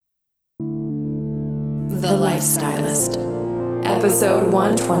The Lifestylist, Episode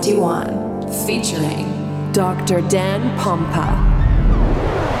 121, featuring Dr. Dan Pompa.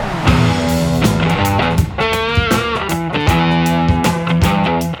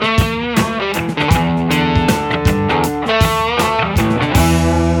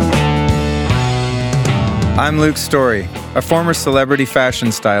 I'm Luke Story, a former celebrity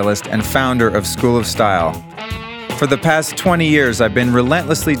fashion stylist and founder of School of Style. For the past 20 years, I've been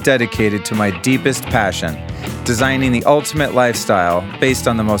relentlessly dedicated to my deepest passion, designing the ultimate lifestyle based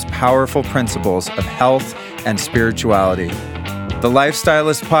on the most powerful principles of health and spirituality. The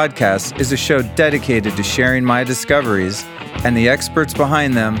Lifestylist Podcast is a show dedicated to sharing my discoveries and the experts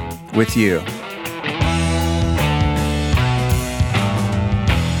behind them with you.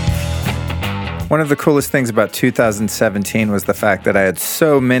 One of the coolest things about 2017 was the fact that I had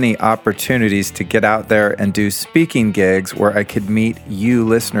so many opportunities to get out there and do speaking gigs where I could meet you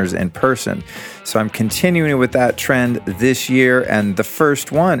listeners in person. So I'm continuing with that trend this year, and the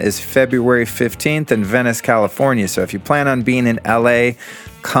first one is February 15th in Venice, California. So if you plan on being in LA,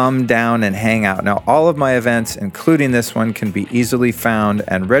 come down and hang out. Now, all of my events, including this one, can be easily found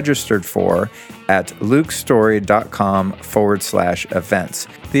and registered for at lukestory.com/events.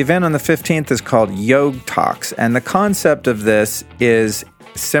 The event on the 15th is called Yoga Talks, and the concept of this is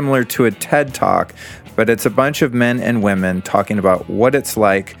similar to a TED Talk, but it's a bunch of men and women talking about what it's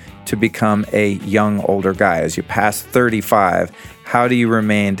like to become a young, older guy. As you pass 35, how do you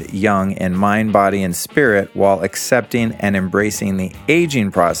remain young in mind, body, and spirit while accepting and embracing the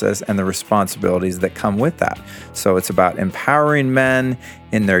aging process and the responsibilities that come with that? So it's about empowering men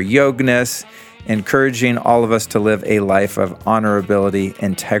in their yogness, encouraging all of us to live a life of honorability,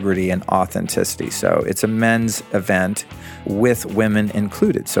 integrity, and authenticity. So it's a men's event with women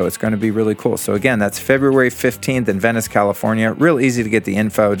included. So it's going to be really cool. So again, that's February 15th in Venice, California. Real easy to get the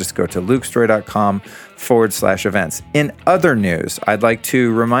info. Just go to lukestory.com/events. In other news, I'd like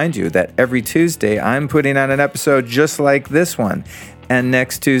to remind you that every Tuesday I'm putting out an episode just like this one. And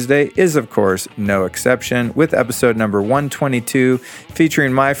next Tuesday is, of course, no exception, with episode number 122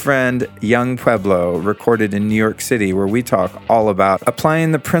 featuring my friend Young Pueblo, recorded in New York City, where we talk all about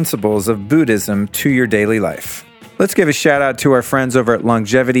applying the principles of Buddhism to your daily life. Let's give a shout out to our friends over at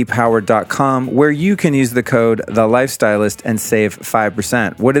longevitypower.com, where you can use the code TheLifestylist and save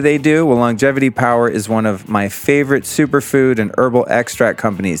 5%. What do they do? Well, Longevity Power is one of my favorite superfood and herbal extract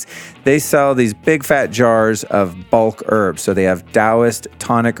companies. They sell these big fat jars of bulk herbs. So they have Taoist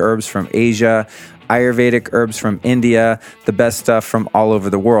tonic herbs from Asia, Ayurvedic herbs from India, the best stuff from all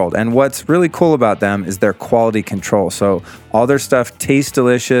over the world. And what's really cool about them is their quality control. So all their stuff tastes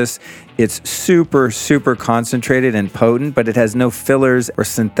delicious. It's super, super concentrated and potent, but it has no fillers or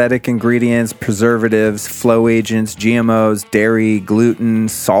synthetic ingredients, preservatives, flow agents, GMOs, dairy, gluten,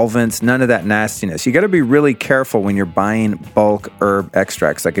 solvents, none of that nastiness. You got to be really careful when you're buying bulk herb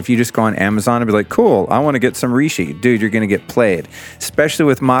extracts. Like if you just go on Amazon and be like, cool, I want to get some reishi. Dude, you're going to get played, especially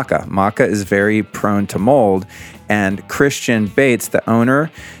with maca. Maca is very prone to mold, and Christian Bates, the owner,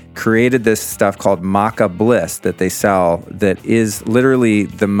 created this stuff called Maca Bliss that they sell that is literally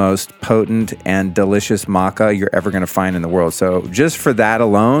the most potent and delicious maca you're ever going to find in the world. So just for that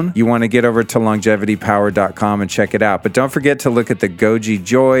alone, you want to get over to longevitypower.com and check it out. But don't forget to look at the Goji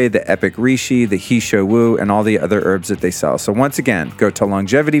Joy, the Epic Reishi, the Hisho Wu, and all the other herbs that they sell. So once again, go to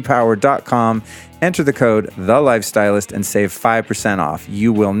longevitypower.com, enter the code TheLifestylist, and save 5% off.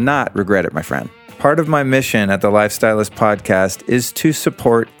 You will not regret it, my friend. Part of my mission at the Lifestylist Podcast is to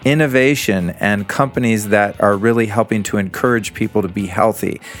support innovation and companies that are really helping to encourage people to be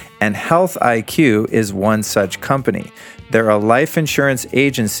healthy. And Health IQ is one such company. They're a life insurance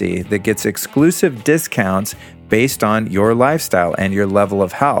agency that gets exclusive discounts based on your lifestyle and your level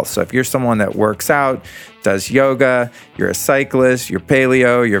of health. So if you're someone that works out, does yoga, you're a cyclist, you're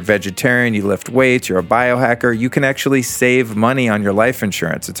paleo, you're vegetarian, you lift weights, you're a biohacker, you can actually save money on your life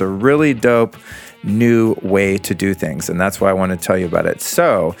insurance. It's a really dope new way to do things, and that's why I want to tell you about it.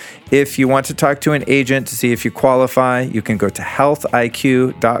 So if you want to talk to an agent to see if you qualify, you can go to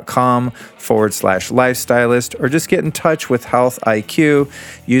healthiq.com/lifestylist, or just get in touch with Health IQ,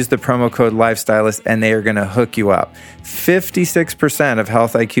 use the promo code Lifestylist, and they are going to hook you up. 56% of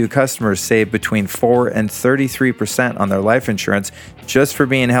Health IQ customers save between 4 and 33% on their life insurance just for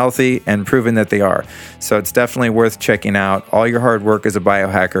being healthy and proving that they are. So it's definitely worth checking out. All your hard work as a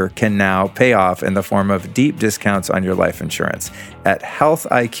biohacker can now pay off in the form of deep discounts on your life insurance at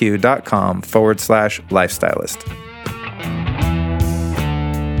healthiq.com/lifestylist.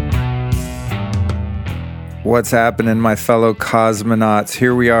 What's happening, my fellow cosmonauts?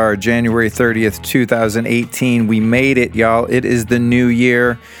 Here we are, January 30th, 2018. We made it, y'all. It is the new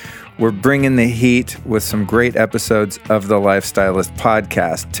year. We're bringing the heat with some great episodes of the Lifestylist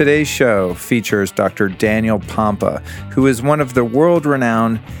podcast. Today's show features Dr. Daniel Pompa, who is one of the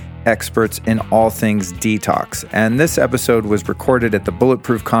world-renowned experts in all things detox. And this episode was recorded at the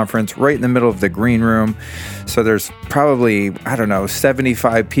Bulletproof Conference right in the middle of the green room. So there's probably,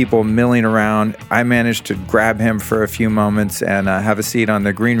 75 people milling around. I managed to grab him for a few moments and have a seat on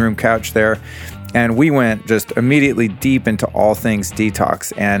the green room couch there. And we went just immediately deep into all things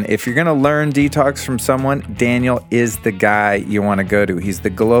detox. And if you're going to learn detox from someone, Daniel is the guy you want to go to. He's the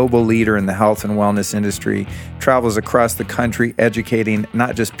global leader in the health and wellness industry, travels across the country educating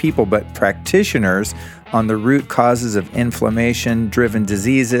not just people, but practitioners on the root causes of inflammation-driven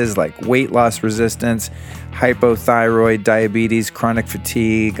diseases like weight loss resistance, hypothyroid, diabetes, chronic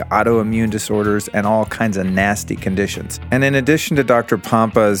fatigue, autoimmune disorders, and all kinds of nasty conditions. And in addition to Dr.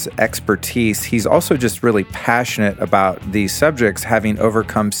 Pompa's expertise, he's also just really passionate about these subjects, having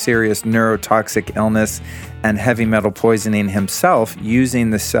overcome serious neurotoxic illness and heavy metal poisoning himself using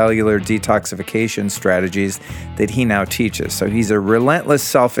the cellular detoxification strategies that he now teaches. So he's a relentless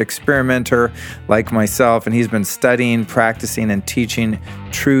self-experimenter like myself, and he's been studying, practicing, and teaching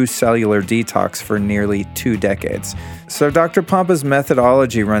true cellular detox for nearly 2 decades. So Dr. Pompa's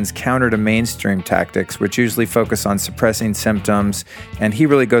methodology runs counter to mainstream tactics, which usually focus on suppressing symptoms, and he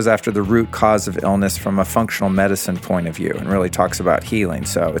really goes after the root cause of illness from a functional medicine point of view and really talks about healing.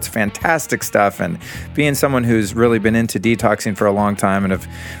 So it's fantastic stuff, and being someone who's really been into detoxing for a long time and have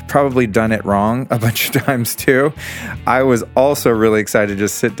probably done it wrong a bunch of times too, I was also really excited to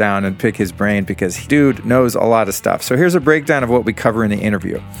just sit down and pick his brain because dude knows a lot of stuff. So here's a breakdown of what we cover in the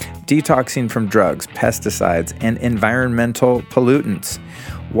interview. Detoxing from drugs, pesticides, and environmental pollutants.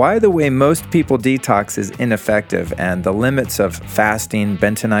 Why the way most people detox is ineffective and the limits of fasting,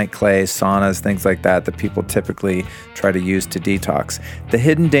 bentonite clay, saunas, things like that people typically try to use to detox. The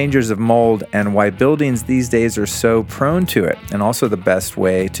hidden dangers of mold and why buildings these days are so prone to it. And also the best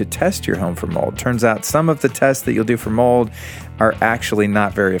way to test your home for mold. Turns out some of the tests that you'll do for mold are actually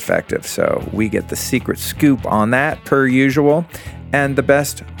not very effective. So we get the secret scoop on that per usual. And the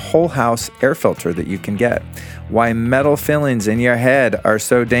best whole house air filter that you can get. Why metal fillings in your head are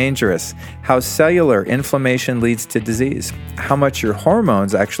so dangerous. How cellular inflammation leads to disease. How much your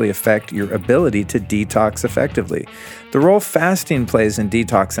hormones actually affect your ability to detox effectively. The role fasting plays in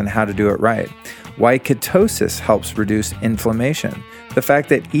detox and how to do it right. Why ketosis helps reduce inflammation. The fact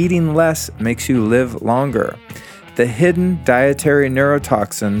that eating less makes you live longer. The hidden dietary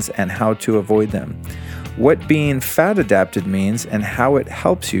neurotoxins and how to avoid them. What being fat adapted means and how it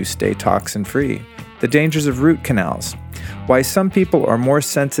helps you stay toxin free. The dangers of root canals. Why some people are more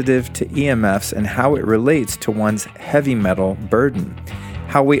sensitive to EMFs and how it relates to one's heavy metal burden.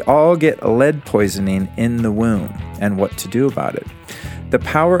 How we all get lead poisoning in the womb and what to do about it. The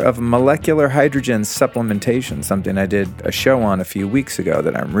power of molecular hydrogen supplementation, something I did a show on a few weeks ago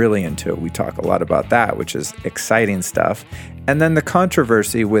that I'm really into. We talk a lot about that, which is exciting stuff. And then the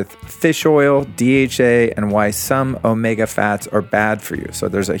controversy with fish oil, DHA, and why some omega fats are bad for you. So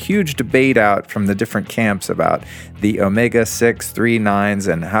there's a huge debate out from the different camps about the omega-6, 3, 9s,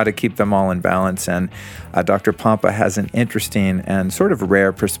 and how to keep them all in balance. And Dr. Pompa has an interesting and sort of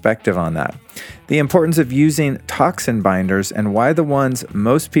rare perspective on that. The importance of using toxin binders and why the ones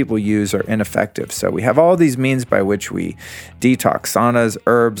most people use are ineffective. So we have all these means by which we detox, saunas,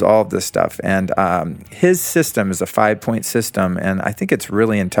 herbs, all of this stuff. And his system is a 5-point system, and I think it's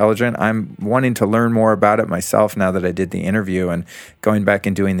really intelligent. I'm wanting to learn more about it myself now that I did the interview and going back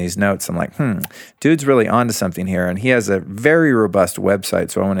and doing these notes. I'm like, dude's really onto something here. And he has a very robust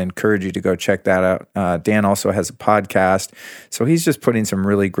website, so I want to encourage you to go check that out. Dan also has a podcast, so he's just putting some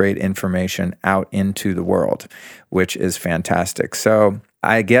really great information out into the world, which is fantastic. So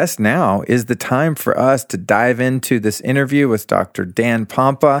I guess now is the time for us to dive into this interview with Dr. Dan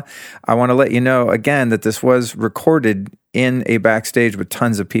Pompa. I want to let you know again that this was recorded in a backstage with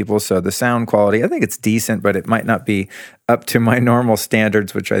tons of people, so the sound quality, I think it's decent, but it might not be up to my normal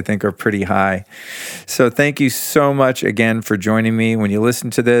standards, which I think are pretty high. So thank you so much again for joining me. When you listen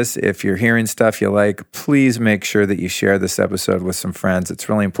to this, if you're hearing stuff you like, please make sure that you share this episode with some friends. It's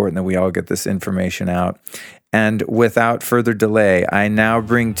really important that we all get this information out. And without further delay, I now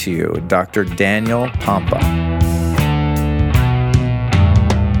bring to you Dr. Daniel Pompa.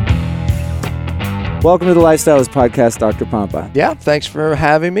 Welcome to the Lifestylist Podcast, Dr. Pompa. Yeah, thanks for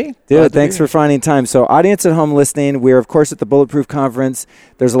having me. Dude, thanks for finding time. So audience at home listening, we're of course at the Bulletproof Conference.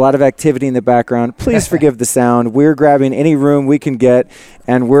 There's a lot of activity in the background. Please forgive the sound. We're grabbing any room we can get,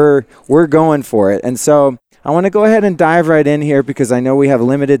 and we're going for it. And so I want to go ahead and dive right in here because I know we have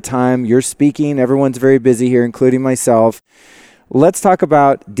limited time. You're speaking. Everyone's very busy here, including myself. let's talk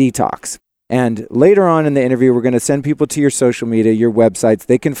about detox. And later on in the interview, we're going to send people to your social media, your websites.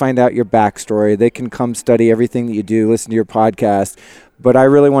 They can find out your backstory. They can come study everything that you do, listen to your podcast. But I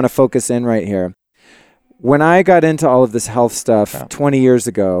really want to focus in right here. When I got into all of this health stuff 20 years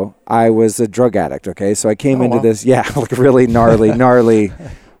ago, I was a drug addict, okay? So I came into this, like really gnarly,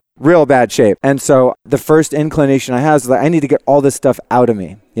 real bad shape. And so the first inclination I had was like, I need to get all this stuff out of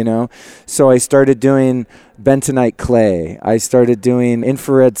me, you know? So I started doing bentonite clay. I started doing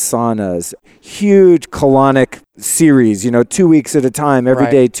infrared saunas, huge colonic series, 2 weeks at a time, every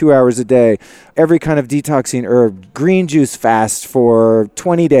day, 2 hours a day, every kind of detoxing herb, green juice fast for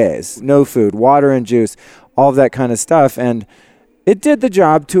 20 days, no food, water and juice, all of that kind of stuff. And it did the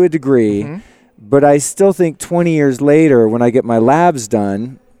job to a degree, but I still think 20 years later, when I get my labs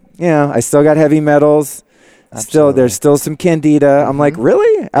done, I still got heavy metals. There's still some candida. I'm like,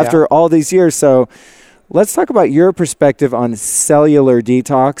 really? After all these years? So let's talk about your perspective on cellular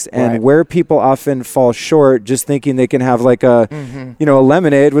detox and where people often fall short, just thinking they can have like a, a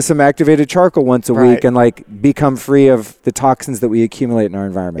lemonade with some activated charcoal once a week and like become free of the toxins that we accumulate in our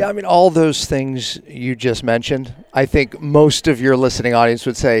environment. Yeah, I mean, all those things you just mentioned, I think most of your listening audience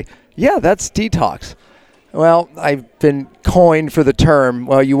would say, yeah, that's detox. Well, I've been coined for the term,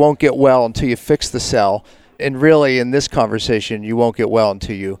 you won't get well until you fix the cell. And really, in this conversation, you won't get well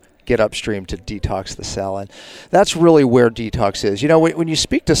until you get upstream to detox the cell. And that's really where detox is. When you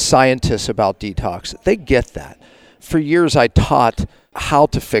speak to scientists about detox, they get that. For years, I taught how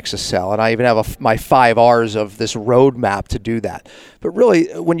to fix a cell, and I even have my 5 R's of this roadmap to do that. But really,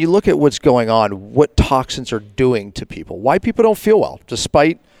 when you look at what's going on, what toxins are doing to people, why people don't feel well,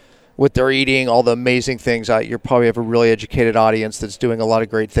 despite what they're eating, all the amazing things. You probably have a really educated audience that's doing a lot of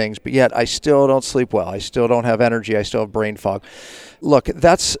great things, but yet I still don't sleep well. I still don't have energy. I still have brain fog. Look,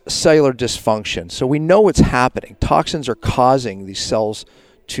 that's cellular dysfunction. So we know what's happening. Toxins are causing these cells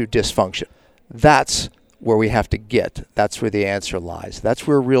to dysfunction. That's where we have to get. That's where the answer lies. That's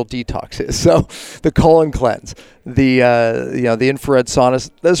where real detox is. So the colon cleanse, the infrared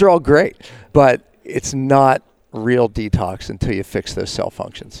saunas, those are all great, but it's not real detox until you fix those cell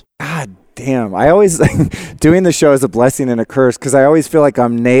functions. God damn. I always, doing the show is a blessing and a curse because I always feel like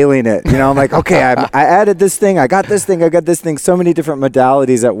I'm nailing it. I'm like, okay, I added this thing, I got this thing, so many different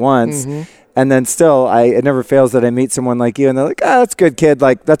modalities at once. And then still, it never fails that I meet someone like you and they're like, that's good, kid.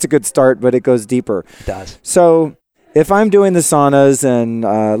 Like, that's a good start, but it goes deeper. It does. So if I'm doing the saunas and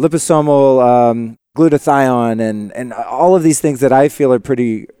liposomal glutathione and all of these things that I feel are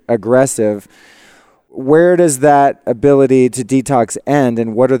pretty aggressive, where does that ability to detox end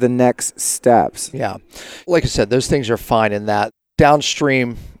and what are the next steps? Yeah. Like I said, those things are fine in that.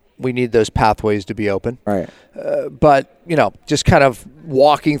 Downstream, we need those pathways to be open. Right. But, just kind of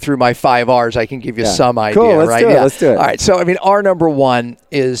walking through my 5 R's, I can give you some idea, cool, let's right? Do it, let's do it. All right. So, R number 1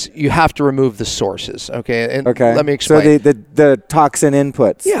 is you have to remove the sources, okay? And let me explain. So the toxin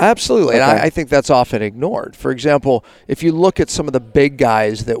inputs. Yeah, absolutely. Okay. And I think that's often ignored. For example, if you look at some of the big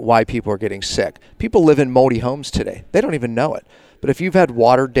guys why people are getting sick, people live in moldy homes today. They don't even know it. But if you've had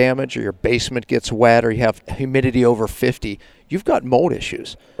water damage or your basement gets wet or you have humidity over 50, you've got mold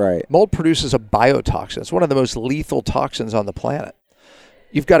issues. Right. Mold produces a biotoxin. It's one of the most lethal toxins on the planet.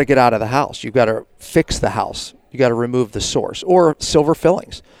 You've got to get out of the house. You've got to fix the house. You got to remove the source. Or silver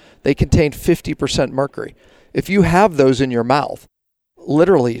fillings. They contain 50% mercury. If you have those in your mouth,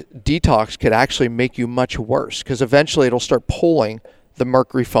 literally detox could actually make you much worse because eventually it'll start pulling the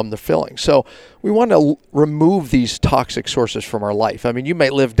mercury from the filling. So we want to remove these toxic sources from our life. I mean, you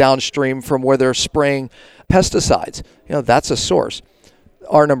might live downstream from where they're spraying pesticides. That's a source.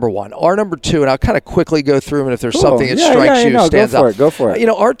 R number 1. R number 2, and I'll kind of quickly go through them, and if there's something that strikes you, stands out. Go for it.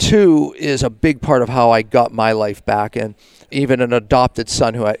 R2 is a big part of how I got my life back, and even an adopted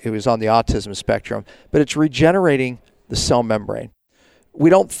son who was on the autism spectrum. But it's regenerating the cell membrane. We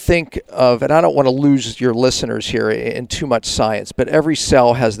don't think of, and I don't want to lose your listeners here in too much science, but every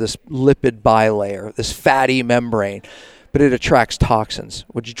cell has this lipid bilayer, this fatty membrane, but it attracts toxins,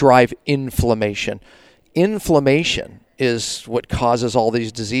 which drive inflammation. Inflammation is what causes all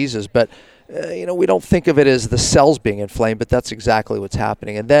these diseases, but we don't think of it as the cells being inflamed, but that's exactly what's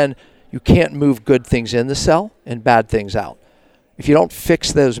happening. And then you can't move good things in the cell and bad things out. If you don't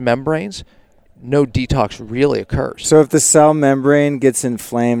fix those membranes, no detox really occurs. So if the cell membrane gets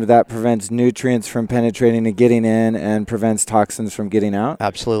inflamed, that prevents nutrients from penetrating and getting in and prevents toxins from getting out?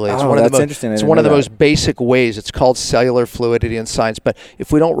 Absolutely. Interesting. It's one of the most basic ways. It's called cellular fluidity in science. But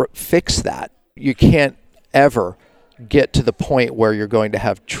if we don't fix that, you can't ever get to the point where you're going to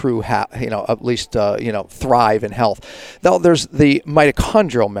have true, at least, thrive in health. Now, there's the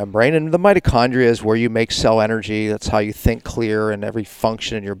mitochondrial membrane, and the mitochondria is where you make cell energy. That's how you think clear, and every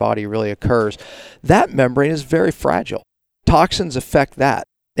function in your body really occurs. That membrane is very fragile. Toxins affect that.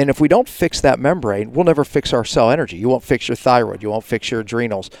 And if we don't fix that membrane, we'll never fix our cell energy. You won't fix your thyroid. You won't fix your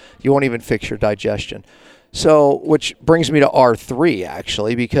adrenals. You won't even fix your digestion. So, which brings me to R3,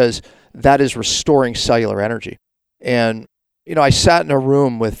 actually, because that is restoring cellular energy. And, I sat in a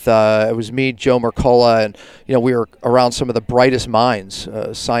room with, it was me, Joe Mercola, and, we were around some of the brightest minds,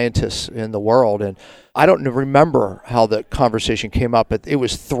 scientists in the world. And I don't remember how the conversation came up, but it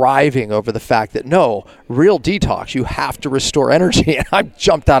was thriving over the fact that, no, real detox, you have to restore energy. And I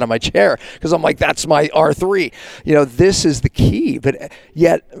jumped out of my chair because I'm like, that's my R3. This is the key. But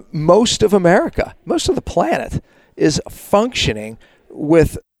yet most of America, most of the planet is functioning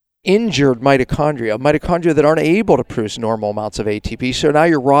with injured mitochondria that aren't able to produce normal amounts of ATP. So now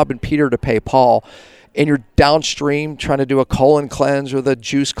you're robbing Peter to pay Paul, and you're downstream trying to do a colon cleanse or the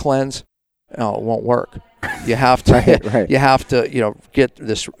juice cleanse. No, it won't work. You have to, right. You have to, get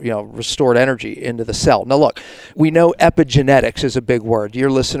this, restored energy into the cell. Now, look, we know epigenetics is a big word. Your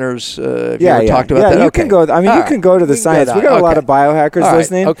listeners, have you ever talked about that? You can go. You can go to the science. We got a lot of biohackers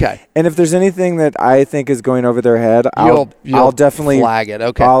listening. Okay. And if there's anything that I think is going over their head, I'll definitely flag it.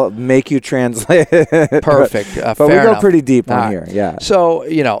 Okay. I'll make you translate. Perfect. But we go pretty deep on here. Yeah. So,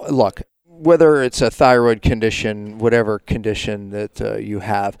 look, whether it's a thyroid condition, whatever condition that you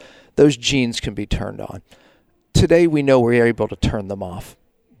have, those genes can be turned on. Today, we know we're able to turn them off.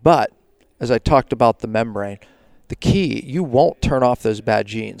 But, as I talked about the membrane, the key, you won't turn off those bad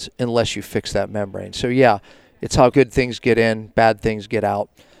genes unless you fix that membrane. So, it's how good things get in, bad things get out.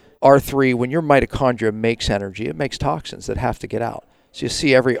 R3, when your mitochondria makes energy, it makes toxins that have to get out. So you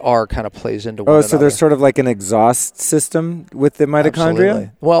see every R kind of plays into one another. So there's sort of like an exhaust system with the mitochondria?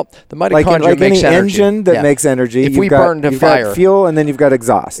 Absolutely. Well, the mitochondria like makes any energy. engine that makes energy. If we burned a fire. You've got fuel and then you've got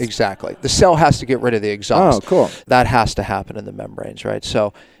exhaust. Exactly. The cell has to get rid of the exhaust. Oh, cool. That has to happen in the membranes, right?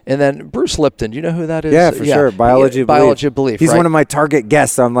 So, and then Bruce Lipton, do you know who that is? Yeah, for sure. Biology of Belief. He's one of my target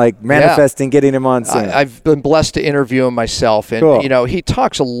guests. I'm like manifesting getting him on soon. I've been blessed to interview him myself. And, cool. He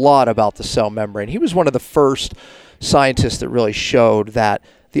talks a lot about the cell membrane. He was one of the first scientists that really showed that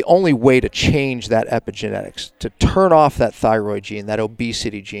the only way to change that epigenetics, to turn off that thyroid gene, that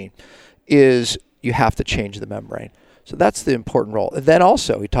obesity gene, is you have to change the membrane. So that's the important role. And then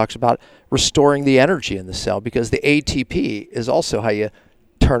also he talks about restoring the energy in the cell, because the ATP is also how you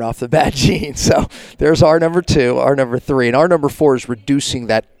turn off the bad genes. So there's our number 2, our number 3, and our number 4 is reducing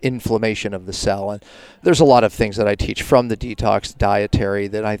that inflammation of the cell. And there's a lot of things that I teach from the detox dietary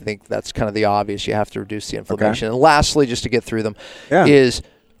that I think that's kind of the obvious. You have to reduce the inflammation. Okay. And lastly, just to get through them, is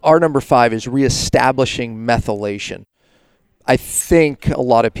our number 5 is reestablishing methylation. I think a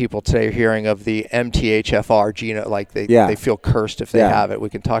lot of people today are hearing of the MTHFR gene, like they feel cursed if they have it. We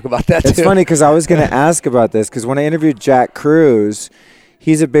can talk about that too. It's funny because I was going to ask about this, because when I interviewed Jack Cruz,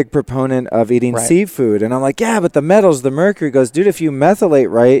 he's a big proponent of eating seafood. And I'm like, yeah, but the metals, the mercury. He goes, dude, if you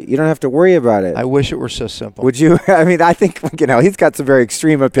methylate right, you don't have to worry about it. I wish it were so simple. Would you? I mean, I think, he's got some very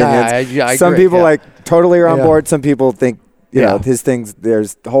extreme opinions. I some agree, people totally are on board. Some people think, his things,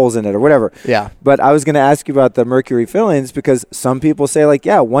 there's holes in it or whatever. Yeah. But I was going to ask you about the mercury fillings, because some people say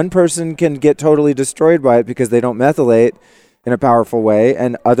one person can get totally destroyed by it because they don't methylate in a powerful way,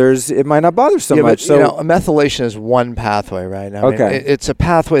 and others it might not bother so much. But, methylation is one pathway, right? I mean, it's a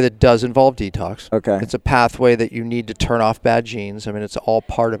pathway that does involve detox. Okay. It's a pathway that you need to turn off bad genes. I mean, it's all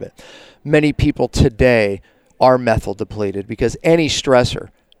part of it. Many people today are methyl depleted because any stressor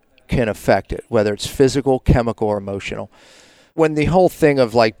can affect it, whether it's physical, chemical, or emotional. When the whole thing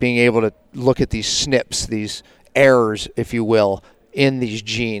of being able to look at these SNPs, these errors, if you will, in these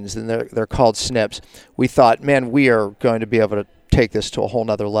genes, and they're called SNPs, we thought, man, we are going to be able to take this to a whole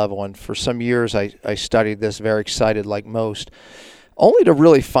nother level. And for some years, I studied this, very excited like most, only to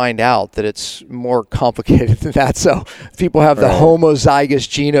really find out that it's more complicated than that. So people have the homozygous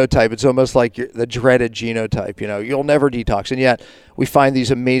genotype. It's almost like the dreaded genotype. You'll never detox. And yet we find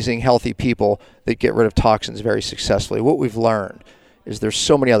these amazing, healthy people that get rid of toxins very successfully. What we've learned is there's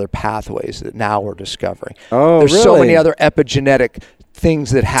so many other pathways that now we're discovering. Oh, there's really? so many other epigenetic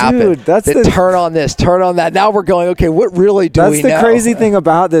things that happen. Dude, that's that turn on this, turn on that. Now we're going, okay, what really do we know? That's the crazy thing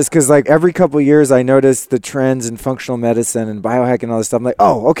about this, because like every couple of years I notice the trends in functional medicine and biohacking and all this stuff. I'm like,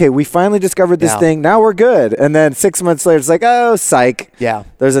 oh, okay, we finally discovered this thing. Now we're good. And then 6 months later, it's like, oh, psych. Yeah.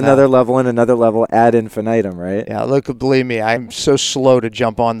 There's another level and another level ad infinitum, right? Yeah, look, believe me, I'm so slow to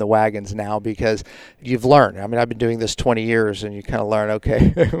jump on the wagons now because you've learned. I mean, I've been doing this 20 years and you kind of learn,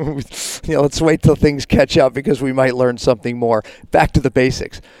 okay, let's wait till things catch up because we might learn something more. Back to the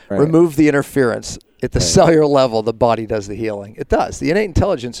basics. Right. Remove the interference. At the cellular level, the body does the healing. It does. The innate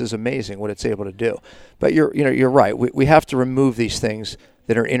intelligence is amazing what it's able to do. But you're right. We have to remove these things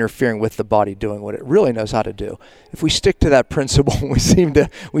that are interfering with the body doing what it really knows how to do. If we stick to that principle, we seem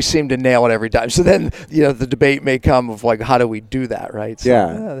to nail it every time. So then, the debate may come of like, how do we do that, right?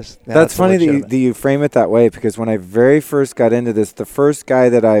 So, that's funny that you frame it that way, because when I very first got into this, the first guy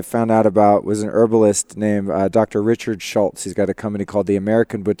that I found out about was an herbalist named Dr. Richard Schultz. He's got a company called the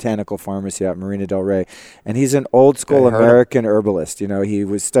American Botanical Pharmacy out in Marina del Rey, and he's an old school American herbalist. He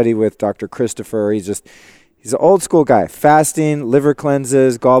was studied with Dr. Christopher. He's an old school guy. Fasting, liver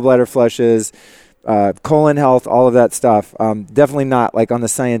cleanses, gallbladder flushes, colon health, all of that stuff. Definitely not like on the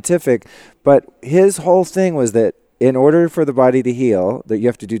scientific, but his whole thing was that in order for the body to heal, that you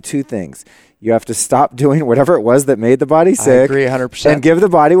have to do two things. You have to stop doing whatever it was that made the body sick. I agree 100%. And give the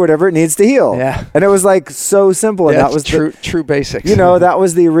body whatever it needs to heal. Yeah. And it was like so simple. And that was true basics. That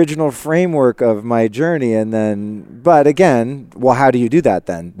was the original framework of my journey. And then, but again, well, how do you do that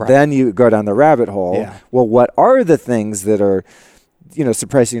then? Right. Then you go down the rabbit hole. Yeah. Well, what are the things that are,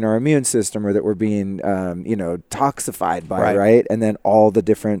 suppressing our immune system, or that we're being, toxified by, right? And then all the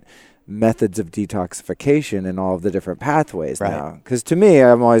different methods of detoxification and all of the different pathways now. Because to me,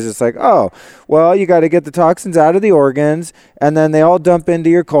 I'm always just like, oh, well, you got to get the toxins out of the organs, and then they all dump into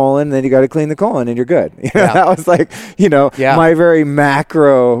your colon, and then you got to clean the colon, and you're good. That was like, my very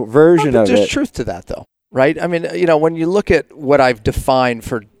macro version of it. There's truth to that, though, right? I mean, when you look at what I've defined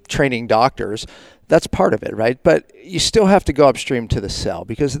for training doctors, that's part of it, right? But you still have to go upstream to the cell,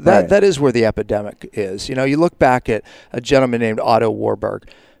 because that is where the epidemic is. You look back at a gentleman named Otto Warburg,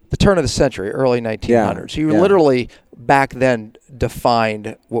 the turn of the century, early 1900s. He literally back then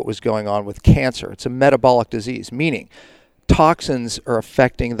defined what was going on with cancer. It's a metabolic disease, meaning toxins are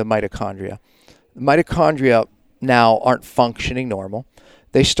affecting the mitochondria. The mitochondria now aren't functioning normal.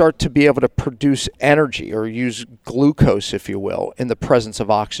 They start to be able to produce energy, or use glucose, if you will, in the presence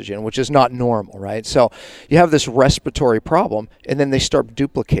of oxygen, which is not normal, right? So you have this respiratory problem, and then they start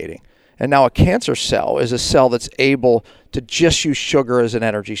duplicating. And now a cancer cell is a cell that's able to just use sugar as an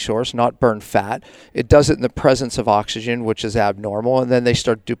energy source, not burn fat. It does it in the presence of oxygen, which is abnormal, and then they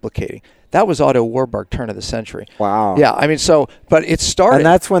start duplicating. That was Otto Warburg, turn of the century. Wow. Yeah, I mean, but it started. And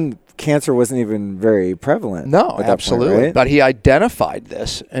that's when cancer wasn't even very prevalent. No, absolutely. Point, right? But he identified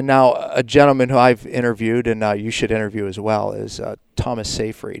this. And now a gentleman who I've interviewed, and you should interview as well, is Thomas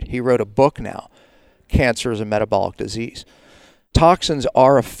Seyfried. He wrote a book now, Cancer is a Metabolic Disease. Toxins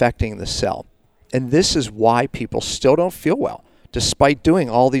are affecting the cell. And this is why people still don't feel well, despite doing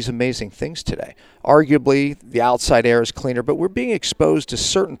all these amazing things today. Arguably, the outside air is cleaner, but we're being exposed to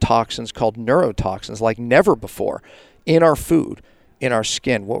certain toxins called neurotoxins like never before in our food, in our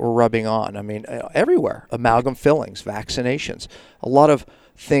skin, what we're rubbing on. I mean, everywhere. Amalgam fillings, vaccinations, a lot of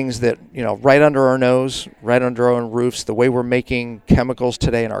things that, right under our nose, right under our own roofs, the way we're making chemicals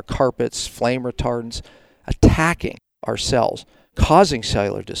today in our carpets, flame retardants, attacking our cells, causing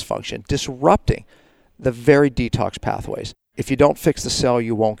cellular dysfunction, disrupting the very detox pathways. If you don't fix the cell,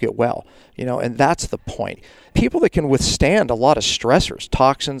 you won't get well, and that's the point. People that can withstand a lot of stressors,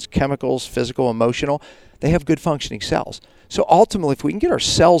 toxins, chemicals, physical, emotional, they have good functioning cells. So ultimately, if we can get our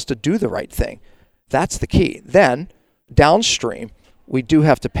cells to do the right thing, that's the key. Then downstream, we do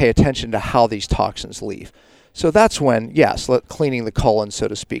have to pay attention to how these toxins leave. So that's when, cleaning the colon, so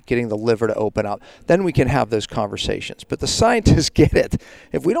to speak, getting the liver to open up, then we can have those conversations. But the scientists get it.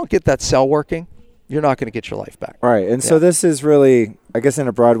 If we don't get that cell working, you're not going to get your life back. Right. And so this is really, I guess in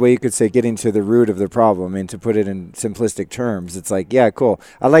a broad way, you could say getting to the root of the problem. I mean, to put it in simplistic terms, it's like, cool.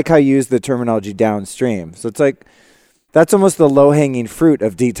 I like how you use the terminology downstream. So it's like, that's almost the low-hanging fruit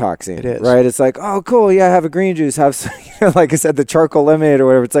of detoxing. It is. Right? It's like, oh, cool, have a green juice, have some, like I said, the charcoal lemonade or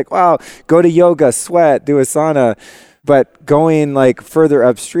whatever. It's like, wow, go to yoga, sweat, do a sauna. But going like further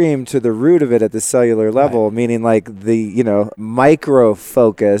upstream to the root of it at the cellular level, meaning like the, micro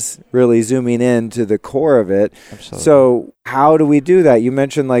focus, really zooming in to the core of it. Absolutely. So how do we do that? You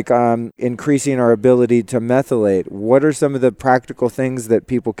mentioned like increasing our ability to methylate. What are some of the practical things that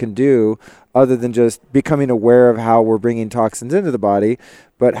people can do other than just becoming aware of how we're bringing toxins into the body?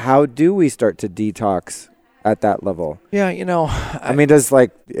 But how do we start to detox at that level? Yeah, I mean,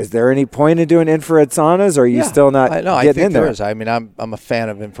 is there any point in doing infrared saunas, or are you still not getting I think in there? there is. I mean, I'm a fan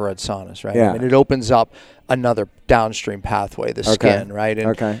of infrared saunas, right? Yeah. I mean, it opens up another downstream pathway, the skin, right?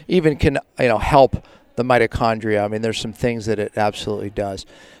 And even can, help the mitochondria. I mean, there's some things that it absolutely does.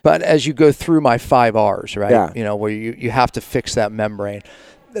 But as you go through my 5 R's, right? Yeah. Where you have to fix that membrane.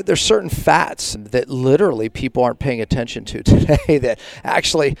 There's certain fats that literally people aren't paying attention to today that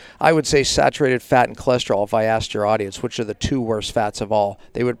actually, I would say saturated fat and cholesterol, if I asked your audience which are the 2 worst fats of all,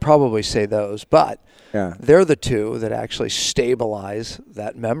 they would probably say those. But they're the 2 that actually stabilize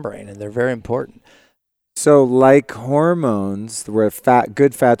that membrane, and they're very important. So like hormones, where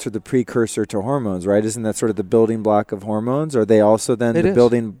good fats are the precursor to hormones, right? Isn't that sort of the building block of hormones? Are they also then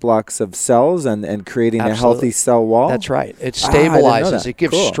building blocks of cells and creating a healthy cell wall? That's right. It stabilizes. It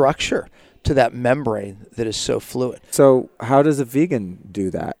gives structure to that membrane that is so fluid. So how does a vegan do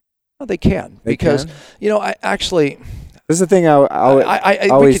that? Well, they can. Because, I actually... This is the thing I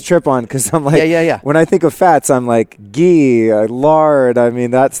always trip on, because I'm like, when I think of fats, I'm like ghee, lard. I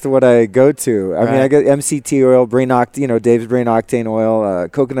mean, that's what I go to. I mean, I get MCT oil, Dave's brain octane oil,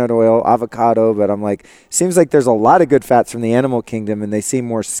 coconut oil, avocado. But I'm like, seems like there's a lot of good fats from the animal kingdom, and they seem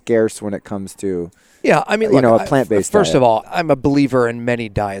more scarce when it comes to I mean, look, a plant-based First diet. of all, I'm a believer in many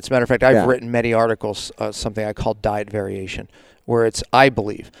diets. Matter of fact, I've written many articles, something I call diet variation, where I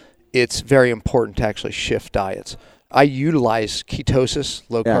believe it's very important to actually shift diets. I utilize ketosis,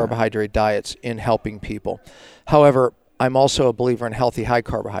 low carbohydrate diets in helping people. However, I'm also a believer in healthy high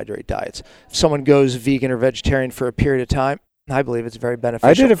carbohydrate diets. If someone goes vegan or vegetarian for a period of time, I believe it's very beneficial.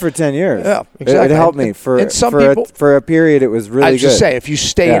 I did it for 10 years. Yeah, exactly. It helped me. For a period, it was really good. I was just saying, if you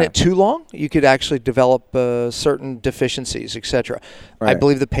stay in it too long, you could actually develop certain deficiencies, etc. I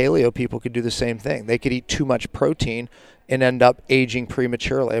believe the paleo people could do the same thing. They could eat too much protein and end up aging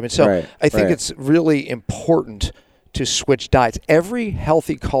prematurely. I mean, I think it's really important to switch diets. Every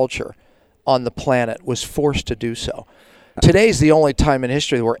healthy culture on the planet was forced to do so. Today's the only time in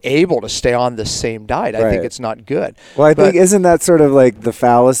history we're able to stay on the same diet. I think it's not good. Well, I think, isn't that sort of like the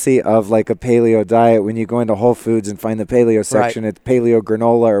fallacy of like a paleo diet when you go into Whole Foods and find the paleo section, it's paleo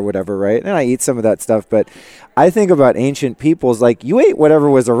granola or whatever, right? And I eat some of that stuff, but I think about ancient peoples, like you ate whatever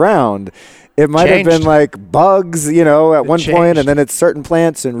was around. It might have been like bugs, at one point, and then it's certain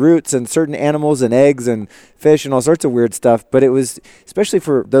plants and roots and certain animals and eggs and fish and all sorts of weird stuff. But it was, especially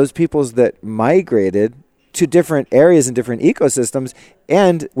for those peoples that migrated to different areas and different ecosystems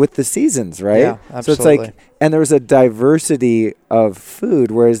and with the seasons, right? Yeah, absolutely. So it's like, and there was a diversity of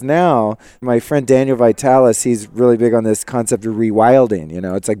food, whereas now my friend Daniel Vitalis, he's really big on this concept of rewilding,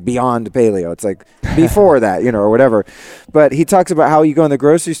 it's like beyond paleo. It's like before that, or whatever. But he talks about how you go in the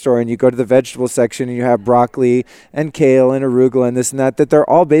grocery store and you go to the vegetable section and you have broccoli and kale and arugula and this and that they're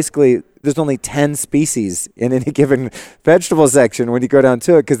all basically, there's only 10 species in any given vegetable section when you go down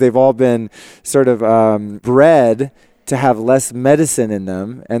to it, because they've all been sort of bred to have less medicine in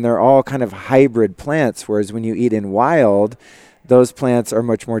them, and they're all kind of hybrid plants, whereas when you eat in wild, those plants are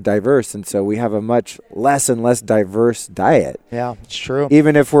much more diverse, and so we have a much less and less diverse diet. Yeah, it's true.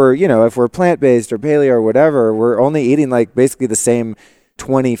 Even if we're, if we're plant-based or paleo or whatever, we're only eating like basically the same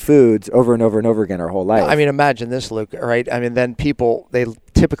 20 foods over and over and over again our whole life. I mean, imagine this, Luke, right? I mean, then people, they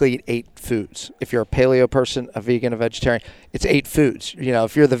typically eat 8 foods. If you're a paleo person, a vegan, a vegetarian, it's 8 foods.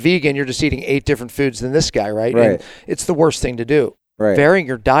 If you're the vegan, you're just eating 8 different foods than this guy, right? And it's the worst thing to do. Right. Varying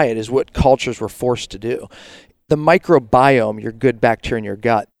your diet is what cultures were forced to do. The microbiome, your good bacteria in your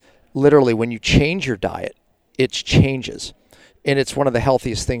gut, literally when you change your diet, it changes. And it's one of the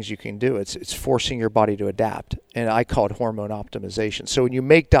healthiest things you can do. It's forcing your body to adapt. And I call it hormone optimization. So when you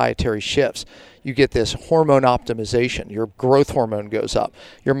make dietary shifts, you get this hormone optimization. Your growth hormone goes up.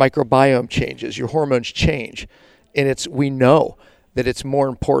 Your microbiome changes. Your hormones change. And we know that it's more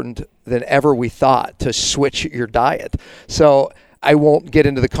important than ever we thought to switch your diet. So I won't get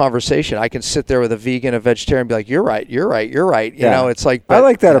into the conversation. I can sit there with a vegan, a vegetarian, and be like, you're right. You know, it's like... I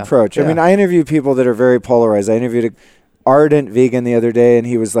like that approach. I mean, I interview people that are very polarized. I interviewed a ardent vegan the other day, and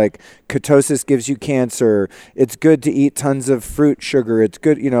he was like, ketosis gives you cancer, it's good to eat tons of fruit sugar, it's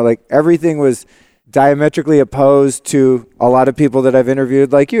good, like everything was diametrically opposed to a lot of people that I've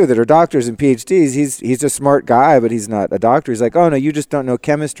interviewed like you that are doctors and PhDs. He's a smart guy, but he's not a doctor. He's like, oh no, you just don't know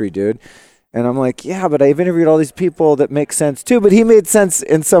chemistry, dude. And I'm like, yeah, but I've interviewed all these people that make sense too. But he made sense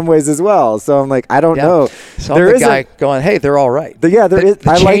in some ways as well. So I'm like, I don't know. So I'm the guy going, hey, they're all right. The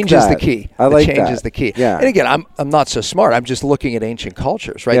change is the key. The change is the key. Yeah. And again, I'm not so smart. I'm just looking at ancient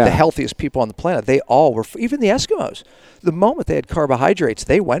cultures, right? Yeah. The healthiest people on the planet, they all were, even the Eskimos. The moment they had carbohydrates,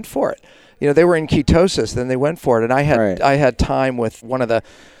 they went for it. They were in ketosis, then they went for it. And I had time with one of the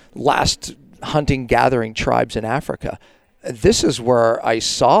last hunting, gathering tribes in Africa. This is where I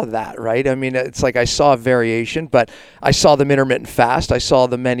saw that, right? I mean, it's like I saw a variation, but I saw them intermittent fast. I saw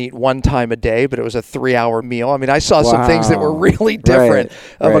the men eat one time a day, but it was a 3-hour meal. I mean, I saw some things that were really different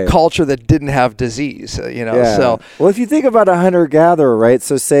of a culture that didn't have disease, Yeah. So, well, if you think about a hunter-gatherer, right?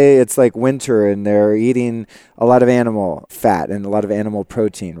 So say it's like winter and they're eating a lot of animal fat and a lot of animal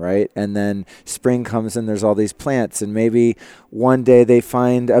protein, right? And then spring comes and there's all these plants, and maybe one day they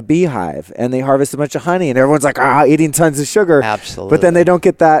find a beehive and they harvest a bunch of honey, and everyone's like, eating tons of sugar. Absolutely. But then they don't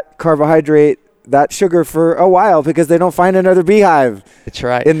get that carbohydrate, that sugar for a while because they don't find another beehive. That's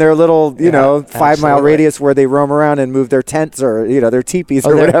right. In their little, 5-mile radius where they roam around and move their tents or, their teepees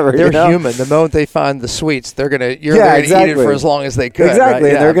or whatever. They're human. The moment they find the sweets, you're gonna eat it for as long as they could. Exactly.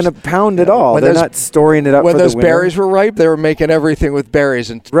 Right? And they're going to pound it all. They're not storing it up for the winter. When those berries were ripe, they were making everything with berries,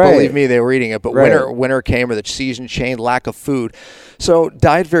 and believe me, they were eating it. But winter came, or the season changed, lack of food. So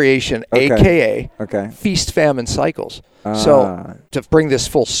diet variation, AKA feast-famine cycles. So to bring this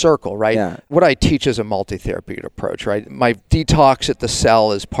full circle, right? Yeah. What I teach is a multi-therapeutic approach, right? My detox at the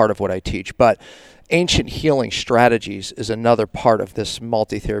cell is part of what I teach, but ancient healing strategies is another part of this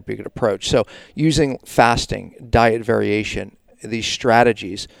multi-therapeutic approach. So using fasting, diet variation, these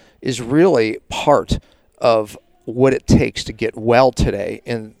strategies is really part of what it takes to get well today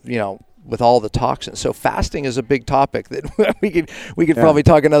in, with all the toxins. So fasting is a big topic that we could probably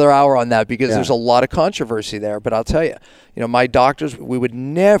talk another hour on that, because there's a lot of controversy there. But I'll tell you, my doctors, we would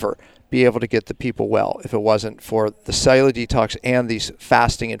never be able to get the people well if it wasn't for the cellular detox and these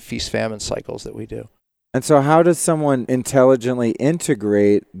fasting and feast-famine cycles that we do. And so how does someone intelligently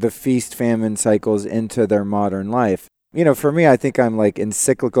integrate the feast-famine cycles into their modern life? For me, I think I'm like in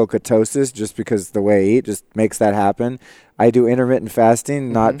cyclical ketosis just because the way I eat just makes that happen. I do intermittent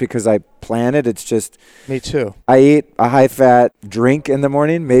fasting, not because I plan it. It's just... Me too. I eat a high-fat drink in the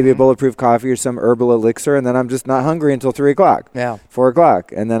morning, maybe a bulletproof coffee or some herbal elixir, and then I'm just not hungry until 3 o'clock, 4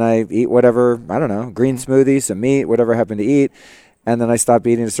 o'clock. And then I eat whatever, I don't know, green smoothie, some meat, whatever I happen to eat. And then I stop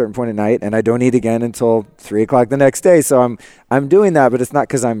eating at a certain point at night, and I don't eat again until 3 o'clock the next day. So I'm doing that, but it's not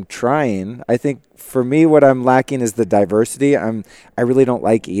because I'm trying. I think for me, what I'm lacking is the diversity. I really don't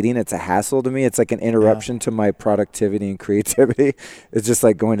like eating. It's a hassle to me. It's like an interruption to my productivity and creativity. It's just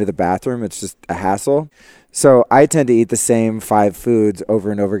like going to the bathroom. It's just a hassle. So I tend to eat the same 5 foods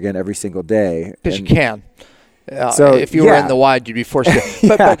over and over again every single day. Because you can. So if you were in the wild, you'd be forced to.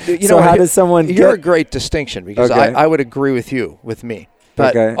 But so how does someone You're a great distinction, because I would agree with me.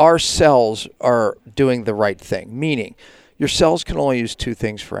 But our cells are doing the right thing, meaning your cells can only use 2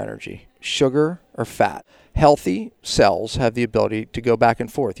 things for energy, sugar or fat. Healthy cells have the ability to go back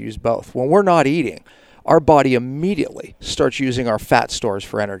and forth, use both. When we're not eating, our body immediately starts using our fat stores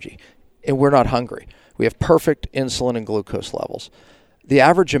for energy, and we're not hungry. We have perfect insulin and glucose levels. The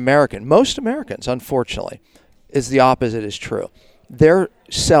average American, most Americans, unfortunately, is the opposite is true. Their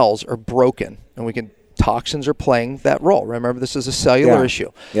cells are broken, and toxins are playing that role. Remember, this is a cellular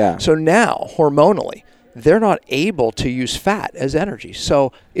issue. Yeah. So now, hormonally, they're not able to use fat as energy.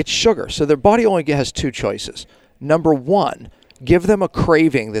 So it's sugar. So their body only has 2 choices. Number 1, give them a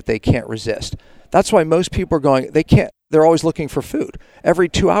craving that they can't resist. That's why most people are they're always looking for food. Every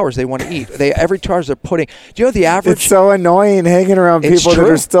 2 hours they want to eat. Every 2 hours they're do you know the average? It's so annoying hanging around people that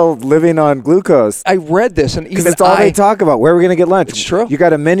are still living on glucose. I read this, and even it's all they talk about. Where are we going to get lunch? It's true. You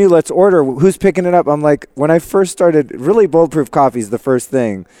got a menu, let's order. Who's picking it up? I'm like, when I first started, really bulletproof coffee is the first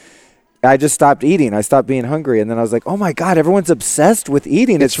thing. I just stopped eating. I stopped being hungry. And then I was like, oh, my God, everyone's obsessed with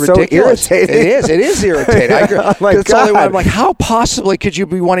eating. It's ridiculous. So irritating. It is irritating. I agree. I'm like, how possibly could you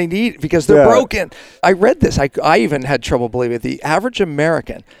be wanting to eat? Because they're broken. I read this. I even had trouble believing it. The average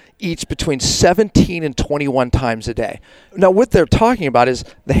American eats between 17 and 21 times a day. Now, what they're talking about is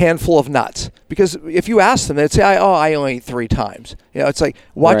the handful of nuts. Because if you ask them, they'd say, I only eat 3 times. It's like,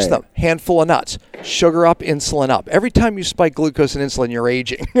 watch them. Handful of nuts. Sugar up, insulin up. Every time you spike glucose and insulin, you're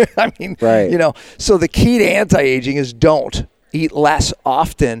aging. I mean, so the key to anti-aging is don't eat less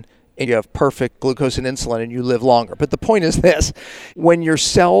often, and you have perfect glucose and insulin, and you live longer. But the point is this. When your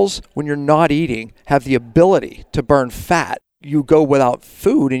cells, when you're not eating, have the ability to burn fat, you go without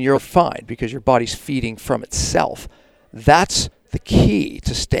food and you're fine because your body's feeding from itself. That's the key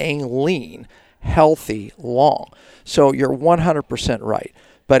to staying lean, healthy, long. So you're 100% right,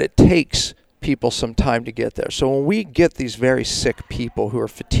 but it takes people some time to get there. So when we get these very sick people who are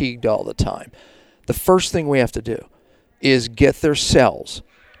fatigued all the time, the first thing we have to do is get their cells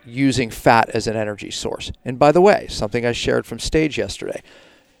using fat as an energy source. And by the way, something I shared from stage yesterday,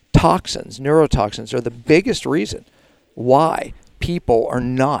 toxins, neurotoxins are the biggest reason why people are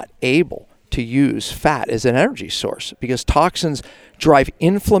not able to use fat as an energy source, because toxins drive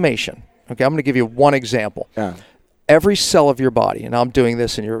inflammation. Okay, I'm going to give you one example. Yeah. Every cell of your body, and I'm doing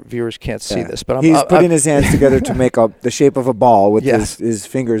this and your viewers can't see this, but he's putting his hands together to make the shape of a ball with his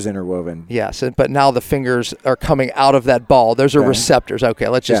fingers interwoven. Yes, but now the fingers are coming out of that ball. Those are receptors. Okay,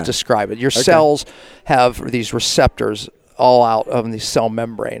 let's just describe it. Your cells have these receptors all out of the cell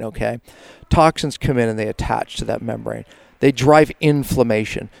membrane, okay? Toxins come in and they attach to that membrane. They drive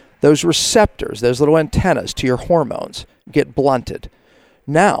inflammation. Those receptors, those little antennas to your hormones, get blunted.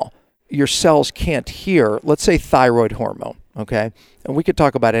 Now, your cells can't hear, let's say thyroid hormone, okay? And we could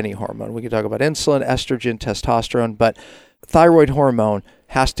talk about any hormone. We could talk about insulin, estrogen, testosterone, but thyroid hormone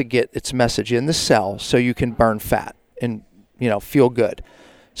has to get its message in the cell so you can burn fat and, feel good.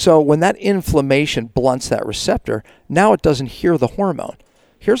 So when that inflammation blunts that receptor, now it doesn't hear the hormone.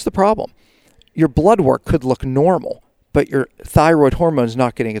 Here's the problem. Your blood work could look normal, but your thyroid hormone is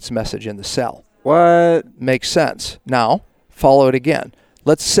not getting its message in the cell. What? Makes sense. Now, follow it again.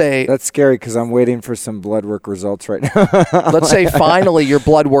 Let's say... That's scary because I'm waiting for some blood work results right now. Let's say finally your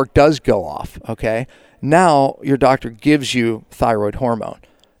blood work does go off, okay? Now your doctor gives you thyroid hormone.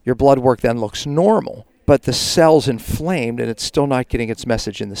 Your blood work then looks normal, but the cell's inflamed and it's still not getting its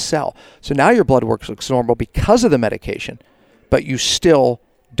message in the cell. So now your blood work looks normal because of the medication, but you still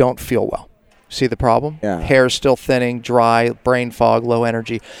don't feel well. See the problem? Yeah. Hair's still thinning, dry, brain fog, low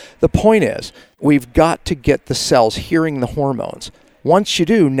energy. The point is, we've got to get the cells hearing the hormones. Once you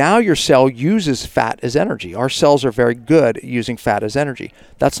do, now your cell uses fat as energy. Our cells are very good at using fat as energy.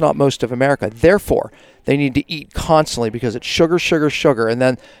 That's not most of America. Therefore, they need to eat constantly because it's sugar, sugar, sugar. And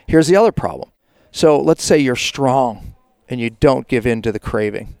then here's the other problem. So let's say you're strong and you don't give in to the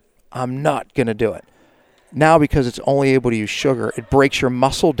craving. I'm not going to do it. Now, because it's only able to use sugar, it breaks your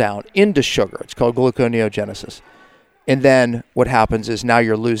muscle down into sugar. It's called gluconeogenesis. And then what happens is now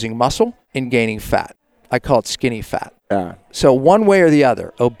you're losing muscle and gaining fat. I call it skinny fat. Yeah. So one way or the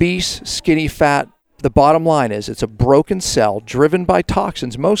other, obese, skinny fat, the bottom line is it's a broken cell driven by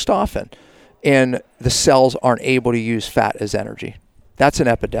toxins most often, and the cells aren't able to use fat as energy. That's an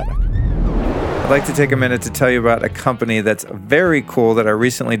epidemic. I'd like to take a minute to tell you about a company that's very cool that I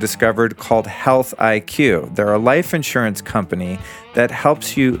recently discovered called Health IQ. They're a life insurance company that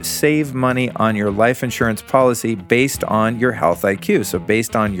helps you save money on your life insurance policy based on your health IQ. So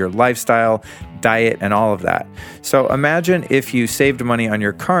based on your lifestyle, diet, and all of that. So imagine if you saved money on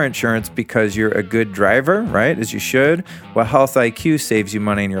your car insurance because you're a good driver, right? As you should. Well, Health IQ saves you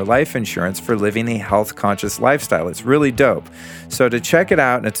money in your life insurance for living a health-conscious lifestyle. It's really dope. So to check it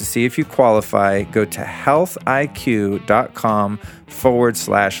out and to see if you qualify, go to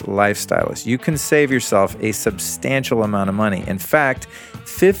healthiq.com/lifestylist. You can save yourself a substantial amount of money. In fact,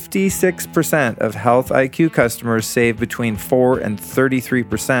 56% of Health IQ customers save between 4 and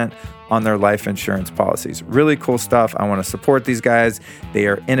 33% on their life insurance policies. Really cool stuff. I want to support these guys. They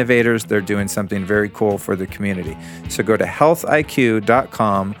are innovators. They're doing something very cool for the community. So go to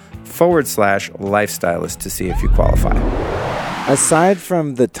healthiq.com/lifestylist to see if you qualify. Aside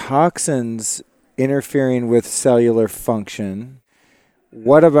from the toxins interfering with cellular function,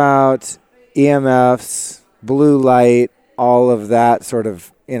 what about EMFs, blue light, all of that sort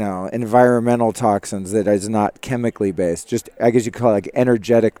of, environmental toxins that is not chemically based? Just, I guess you call it like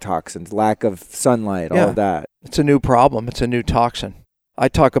energetic toxins, lack of sunlight, all of that. It's a new problem. It's a new toxin. I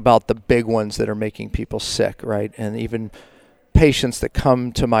talk about the big ones that are making people sick, right? And even patients that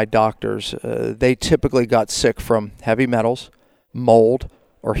come to my doctors, they typically got sick from heavy metals, mold,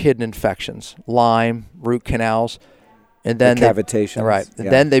 or hidden infections, Lyme, root canals, and then cavitations. Right.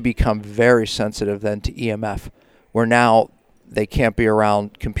 And then they become very sensitive then to EMF, where now they can't be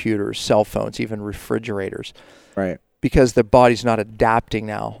around computers, cell phones, even refrigerators. Right. Because their body's not adapting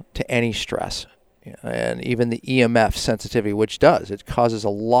now to any stress. And even the EMF sensitivity, which it causes a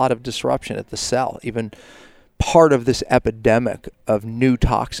lot of disruption at the cell. Even part of this epidemic of new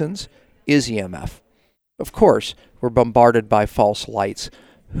toxins is EMF. Of course, we're bombarded by false lights.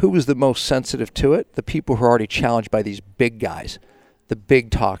 Who is the most sensitive to it? The people who are already challenged by these big guys, the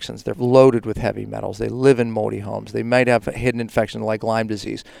big toxins. They're loaded with heavy metals. They live in moldy homes. They might have a hidden infection like Lyme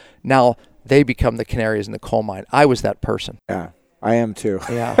disease. Now they become the canaries in the coal mine. I was that person. Yeah, I am too.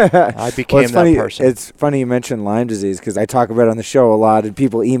 Yeah, I became that person. It's funny you mentioned Lyme disease because I talk about it on the show a lot, and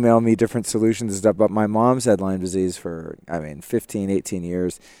people email me different solutions and stuff, but my mom's had Lyme disease for, 15, 18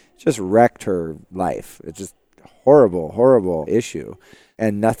 years. It just wrecked her life. It's just horrible, horrible issue.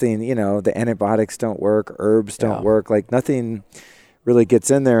 And nothing, the antibiotics don't work, herbs don't work, like nothing really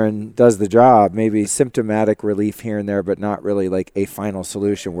gets in there and does the job. Maybe symptomatic relief here and there, but not really like a final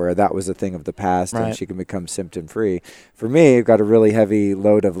solution where that was a thing of the past and she can become symptom free. For me, I've got a really heavy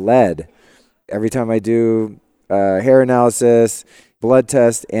load of lead. Every time I do hair analysis, blood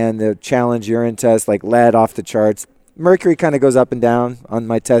test, and the challenge urine test, like lead off the charts. Mercury kind of goes up and down on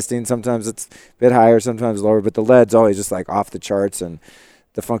my testing. Sometimes it's a bit higher, sometimes lower, but the lead's always just like off the charts. And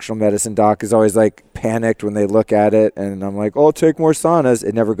the functional medicine doc is always like panicked when they look at it. And I'm like, oh, take more saunas.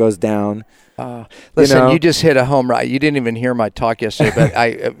 It never goes down. Listen, you just hit a home run. You didn't even hear my talk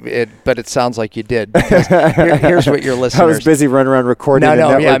yesterday, but it sounds like you did. Because here's what your listeners. I was busy running around recording.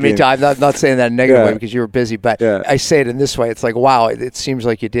 I mean, I'm not saying that in a negative way because you were busy, but I say it in this way. It's like, wow, it seems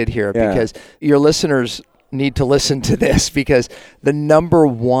like you did hear it because your listeners need to listen to this because the number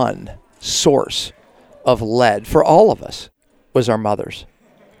one source of lead for all of us was our mothers.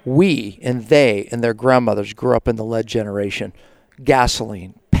 We and they and their grandmothers grew up in the lead generation.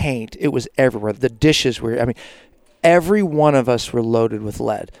 Gasoline, paint, it was everywhere. The dishes were, every one of us were loaded with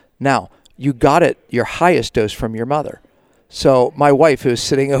lead. Now, you got it, your highest dose from your mother. So my wife, who's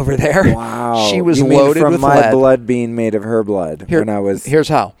sitting over there, she was loaded with lead. From my blood being made of her blood when I was... Here's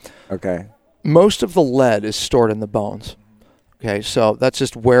how. Okay. Most of the lead is stored in the bones. Okay, so that's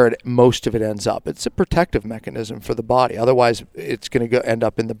just where most of it ends up. It's a protective mechanism for the body. Otherwise, it's going to end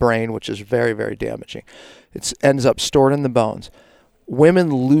up in the brain, which is very, very damaging. It ends up stored in the bones. Women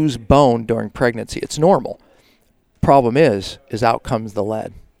lose bone during pregnancy. It's normal. Problem is out comes the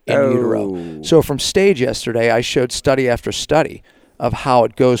lead in utero. So from stage yesterday, I showed study after study of how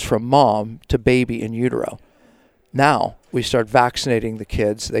it goes from mom to baby in utero. Now we start vaccinating the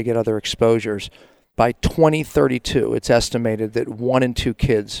kids. They get other exposures. By 2032, it's estimated that 1 in 2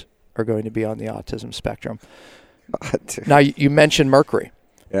 kids are going to be on the autism spectrum. Now, you mentioned mercury.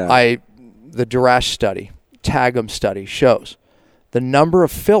 Yeah. The Durash study, TAGM study shows the number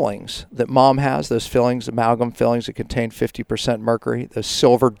of fillings that mom has, those fillings, amalgam fillings that contain 50% mercury, those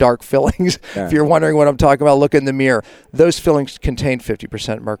silver dark fillings. Yeah. If you're wondering what I'm talking about, look in the mirror. Those fillings contain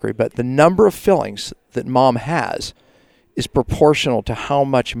 50% mercury, but the number of fillings that mom has is proportional to how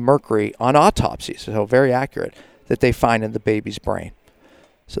much mercury on autopsies, so very accurate, that they find in the baby's brain.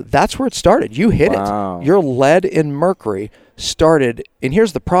 So that's where it started. You hit it. Your lead in mercury started, and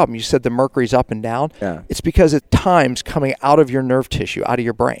here's the problem. You said the mercury's up and down. Yeah. It's because at times coming out of your nerve tissue, out of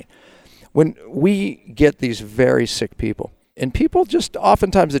your brain. When we get these very sick people, and people just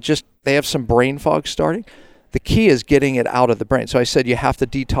oftentimes they have some brain fog starting, the key is getting it out of the brain. So I said you have to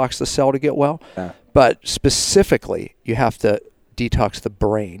detox the cell to get well. Yeah. But specifically, you have to detox the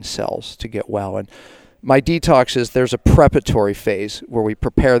brain cells to get well. And my detox is there's a preparatory phase where we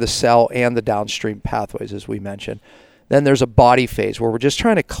prepare the cell and the downstream pathways, as we mentioned. Then there's a body phase where we're just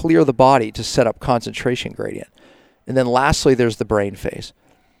trying to clear the body to set up concentration gradient. And then lastly, there's the brain phase.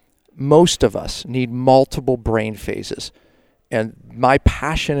 Most of us need multiple brain phases. And my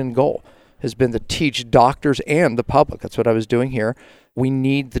passion and goal has been to teach doctors and the public. That's what I was doing here. We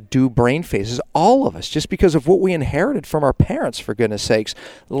need the do brain phases, all of us, just because of what we inherited from our parents, for goodness sakes,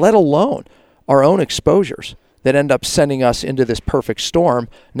 let alone our own exposures that end up sending us into this perfect storm.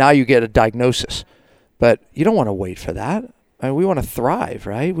 Now you get a diagnosis. But you don't want to wait for that. We want to thrive,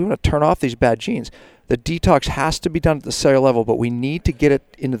 right? We want to turn off these bad genes. The detox has to be done at the cellular level, but we need to get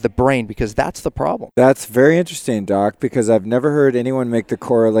it into the brain because that's the problem. That's very interesting, Doc, because I've never heard anyone make the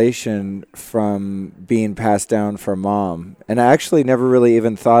correlation from being passed down from mom. And I actually never really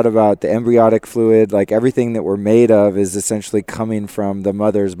even thought about the embryonic fluid, like everything that we're made of is essentially coming from the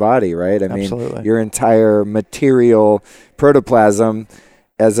mother's body, right? I Absolutely. mean, your entire material protoplasm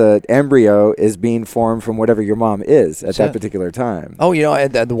as an embryo is being formed from whatever your mom is at that particular time. Oh,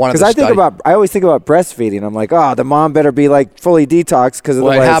 and the one of the I always think about breastfeeding. I'm like, the mom better be like fully detoxed because it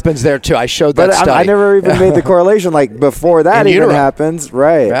happens there too. I showed that study. I never even made the correlation like before that even happens.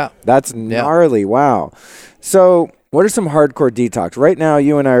 Right. Yeah. That's gnarly. Wow. So what are some hardcore detox? Right now,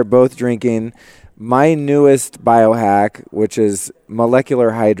 you and I are both drinking my newest biohack, which is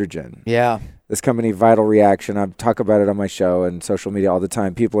molecular hydrogen. Yeah. This company, Vital Reaction, I talk about it on my show and social media all the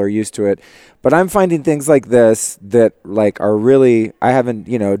time. People are used to it. But I'm finding things like this that are really, I haven't,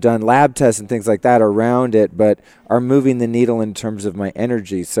 done lab tests and things like that around it, but are moving the needle in terms of my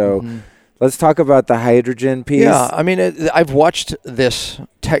energy. So let's talk about the hydrogen piece. Yeah, I've watched this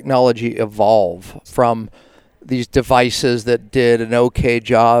technology evolve from these devices that did an okay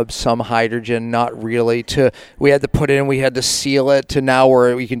job, some hydrogen, not really, to we had to put in, we had to seal it, to now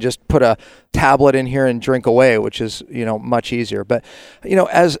where we can just put a tablet in here and drink away, which is, much easier. But,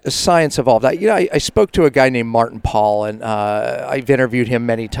 as science evolved, I spoke to a guy named Martin Paul, and I've interviewed him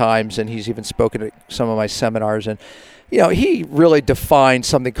many times, and he's even spoken at some of my seminars. And, he really defined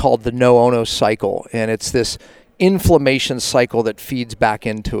something called the no-ono cycle, and it's this inflammation cycle that feeds back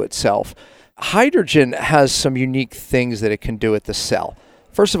into itself. Hydrogen has some unique things that it can do at the cell.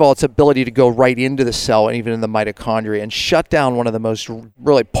 First of all, its ability to go right into the cell and even in the mitochondria and shut down one of the most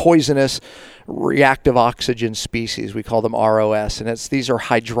really poisonous reactive oxygen species. We call them ROS, and these are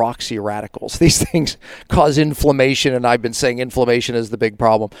hydroxy radicals. These things cause inflammation, and I've been saying inflammation is the big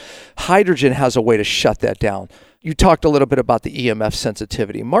problem. Hydrogen has a way to shut that down. You talked a little bit about the EMF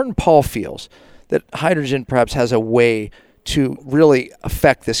sensitivity. Martin Pall feels that hydrogen perhaps has a way to really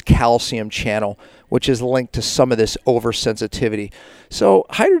affect this calcium channel, which is linked to some of this oversensitivity. So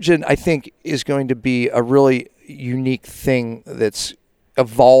hydrogen, I think, is going to be a really unique thing that's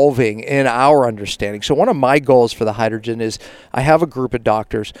evolving in our understanding. So one of my goals for the hydrogen is I have a group of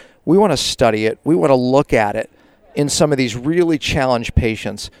doctors. We want to study it. We want to look at it in some of these really challenged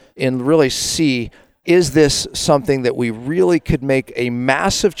patients and really see, is this something that we really could make a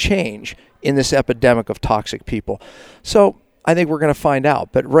massive change in this epidemic of toxic people? So I think we're going to find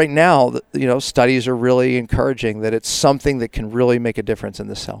out. But right now, studies are really encouraging that it's something that can really make a difference in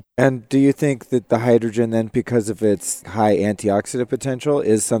the cell. And do you think that the hydrogen then, because of its high antioxidant potential,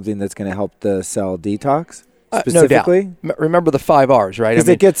 is something that's going to help the cell detox? Specifically? No doubt. Remember the 5 Rs, right? Because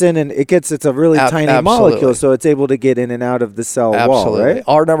it gets in and it's a really tiny molecule, so it's able to get in and out of the cell wall, right?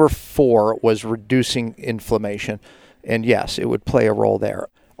 Our number 4 was reducing inflammation. And yes, it would play a role there.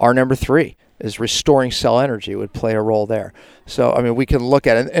 Our number 3 is restoring cell energy, would play a role there. So, we can look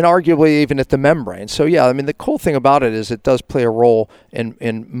at it, and arguably even at the membrane. So, yeah, the cool thing about it is it does play a role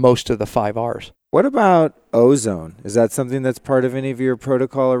in most of the 5 Rs. What about ozone? Is that something that's part of any of your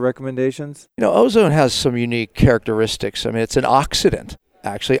protocol or recommendations? Ozone has some unique characteristics. It's an oxidant,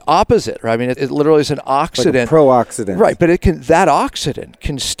 actually opposite, right? It literally is an oxidant. Like a pro-oxidant. Right, but that oxidant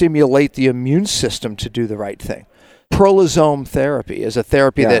can stimulate the immune system to do the right thing. Prolozome therapy is a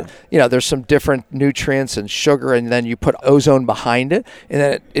therapy that, there's some different nutrients and sugar, and then you put ozone behind it, and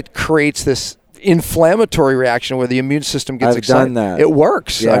then it creates this inflammatory reaction where the immune system gets excited. I've done that. It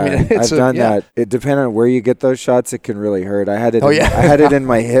works. Yeah, I've done that. It depending on where you get those shots, it can really hurt. I had it. I had it in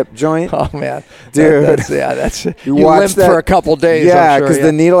my hip joint. Oh man, dude, that's you limped for a couple days. Yeah, because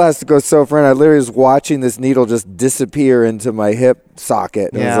the needle has to go so far. And I literally was watching this needle just disappear into my hip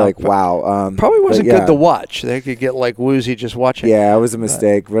socket. And I was like, wow. Probably wasn't good to watch. They could get woozy just watching. Yeah, it was a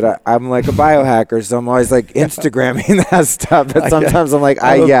mistake. But I'm like a biohacker, so I'm always Instagramming that stuff. But sometimes I'm like,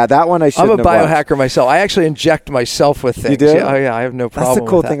 that one I shouldn't have watched. Hacker myself. I actually inject myself with things. You do? Yeah, I have no problem. That's the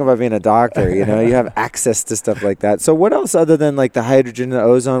cool with thing about being a doctor. You have access to stuff like that. So what else other than the hydrogen and the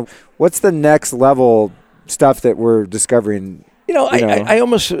ozone? What's the next level stuff that we're discovering? I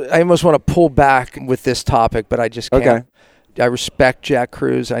almost want to pull back with this topic, but I just can't. Okay. I respect Jack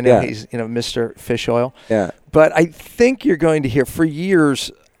Cruz. I know he's Mr. Fish Oil. Yeah. But I think you're going to hear, for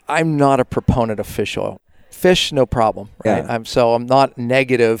years, I'm not a proponent of fish oil. Fish, no problem, right? Yeah. I'm not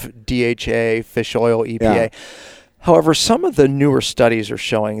negative DHA, fish oil, EPA. Yeah. However, some of the newer studies are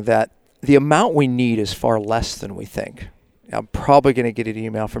showing that the amount we need is far less than we think. I'm probably going to get an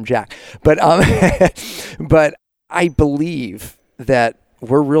email from Jack, but but I believe that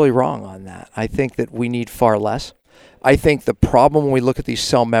we're really wrong on that. I think that we need far less. I think the problem when we look at these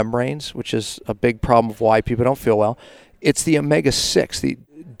cell membranes, which is a big problem of why people don't feel well, it's the omega-6, the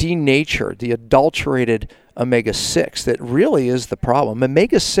denatured, the adulterated omega-6 that really is the problem.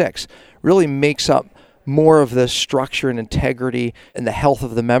 Omega-6 really makes up more of the structure and integrity and the health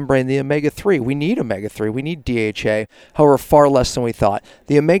of the membrane. The omega-3, we need omega-3, we need DHA, however, far less than we thought.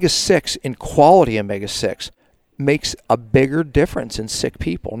 The omega-6 in quality omega-6 makes a bigger difference in sick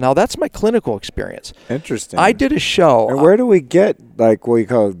people. Now, that's my clinical experience. Interesting. I did a show. And where do we get, what you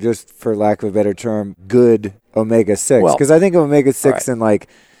call, just for lack of a better term, good omega-6? Because I think of omega-6 in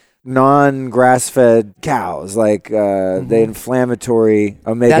non-grass-fed cows, the inflammatory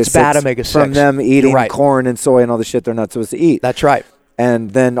omega-6 that's bad omega-6 from them eating corn and soy and all the shit they're not supposed to eat. That's right.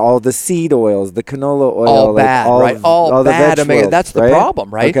 And then all the seed oils, the canola oil, all bad, right? All bad omega. That's the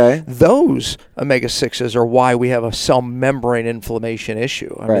problem, right? Okay. Those omega-6s are why we have a cell membrane inflammation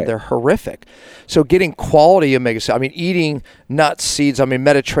issue. I mean, they're horrific. So getting quality omega-6, eating nuts, seeds.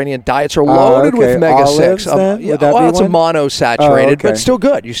 Mediterranean diets are loaded with omega-6. It's a monosaturated, but still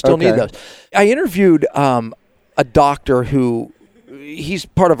good. You still need those. I interviewed a doctor who, he's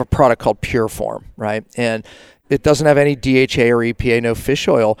part of a product called Pureform, right? And it doesn't have any DHA or EPA, no fish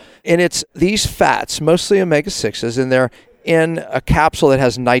oil. And it's these fats, mostly omega-6s, and they're in a capsule that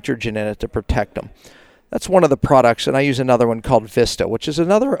has nitrogen in it to protect them. That's one of the products, and I use another one called Vista, which is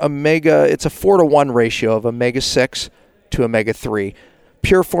another omega. It's a 4-to-1 ratio of omega-6 to omega-3.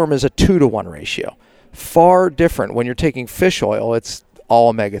 Pureform is a 2-to-1 ratio. Far different. When you're taking fish oil, it's all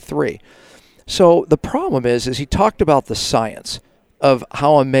omega-3. So the problem is he talked about the science of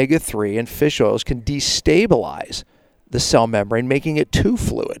how omega-3 and fish oils can destabilize the cell membrane, making it too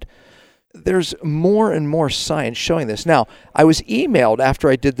fluid. There's more and more science showing this. Now, I was emailed after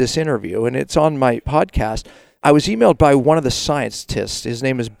I did this interview, and it's on my podcast. I was emailed by one of the scientists. His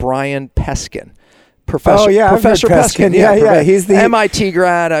name is Brian Peskin. Professor Peskin. Yeah. He's the MIT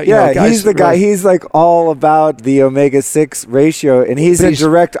grad. He's the guy. He's like all about the omega-6 ratio, and he's in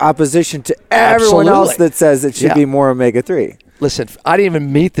direct opposition to everyone else that says it should be more omega-3. Listen, I didn't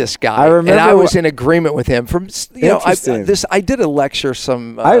even meet this guy, I remember, and I was in agreement with him. I did a lecture.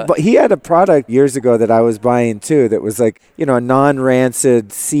 He had a product years ago that I was buying too. That was like a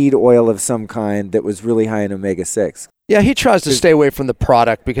non-rancid seed oil of some kind that was really high in omega-6. Yeah, he tries to stay away from the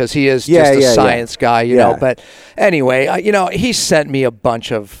product because he is just a science guy, you know. But anyway, he sent me a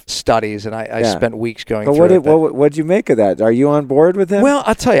bunch of studies, and I spent weeks going through it. But what did you make of that? Are you on board with him? Well,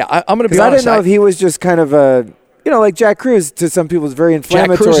 I'll tell you, I'm going to be honest. I didn't know if he was just kind of a... like Jack Cruz to some people is very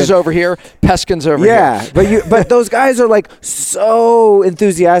inflammatory. Jack Cruz is over here. Peskin's over here. Yeah, but those guys are like so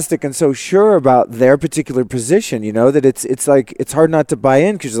enthusiastic and so sure about their particular position, that it's like it's hard not to buy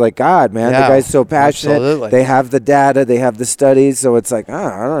in because you're like, God, man, the guy's so passionate. Absolutely. They have the data, they have the studies, so it's like,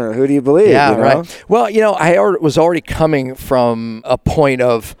 I don't know, who do you believe? Yeah, right. Well, I was already coming from a point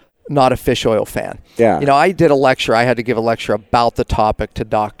of not a fish oil fan. Yeah. I did a lecture. I had to give a lecture about the topic to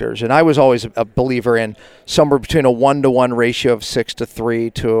doctors. And I was always a believer in somewhere between a 1-to-1 ratio of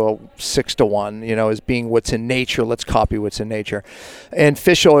 6-to-3 to a 6-to-1, as being what's in nature. Let's copy what's in nature. And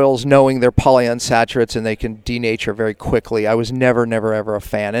fish oils, knowing they're polyunsaturates and they can denature very quickly, I was never, ever a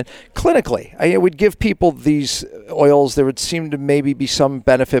fan. And clinically, I would give people these oils. There would seem to maybe be some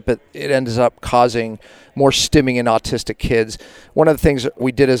benefit, but it ends up causing more stimming in autistic kids. One of the things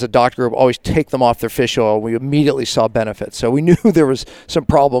we did as a doctor group, always take them off their fish oil. We immediately saw benefits. So we knew there was some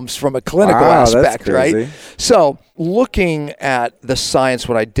problems from a clinical aspect, right? So looking at the science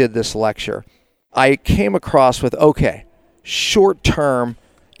when I did this lecture, I came across with, short term,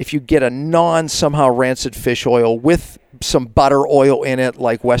 if you get a non-somehow rancid fish oil with some butter oil in it,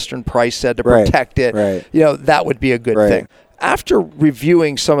 like Western Price said, to protect it, that would be a good thing. After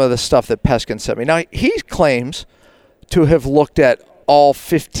reviewing some of the stuff that Peskin sent me, now he claims to have looked at all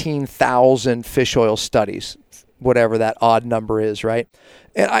 15,000 fish oil studies, whatever that odd number is, right?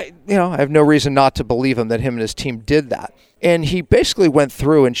 And I have no reason not to believe him that him and his team did that. And he basically went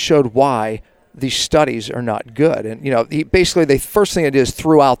through and showed why these studies are not good. And, the first thing it is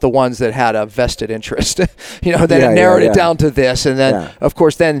threw out the ones that had a vested interest, then it narrowed it down to this. And then, of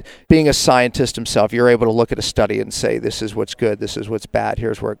course, then being a scientist himself, you're able to look at a study and say, this is what's good, this is what's bad,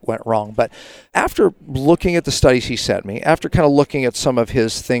 here's where it went wrong. But after looking at the studies he sent me, after kind of looking at some of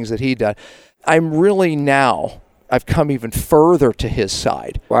his things that he did, I've come even further to his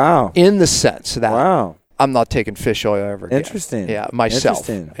side. Wow. In the sense that I'm not taking fish oil ever again. Interesting. Yeah, myself.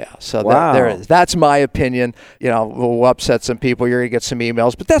 Interesting. Yeah, so there it is. That's my opinion. We'll upset some people. You're going to get some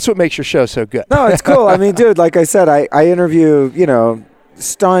emails, but that's what makes your show so good. No, it's cool. I mean, dude, like I said, I interview,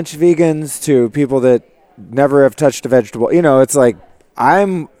 staunch vegans to people that never have touched a vegetable. It's like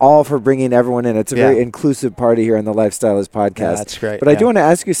I'm all for bringing everyone in. It's a very inclusive party here on the Lifestylist podcast. Yeah, that's great. But I do want to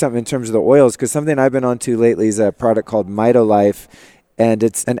ask you something in terms of the oils, because something I've been onto lately is a product called MitoLife, and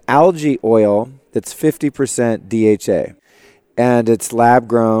it's an algae oil that's 50% DHA. And it's lab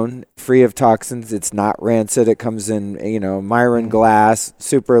grown, free of toxins. It's not rancid. It comes in, Myron glass,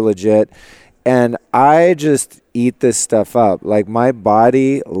 super legit. And I just eat this stuff up. Like, my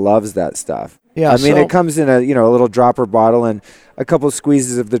body loves that stuff. Yeah, it comes in a little dropper bottle, and a couple of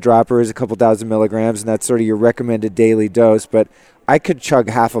squeezes of the dropper is a couple thousand milligrams, and that's sort of your recommended daily dose. But I could chug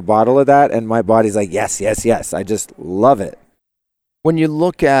half a bottle of that, and my body's like, yes. I just love it. When you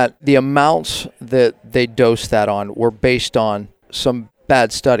look at the amounts that they dose that on were based on some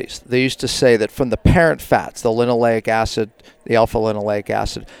bad studies. They used to say that from the parent fats, the linoleic acid, the alpha-linoleic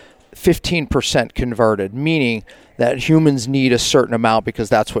acid, 15% converted, meaning that humans need a certain amount because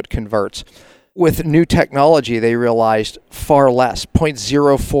that's what converts. With new technology, they realized far less,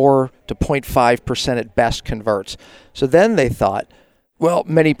 0.04 to 0.5% at best converts. So then they thought, well,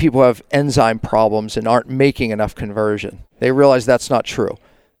 many people have enzyme problems and aren't making enough conversion. They realize that's not true.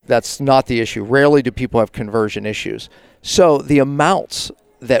 That's not the issue. Rarely do people have conversion issues. So the amounts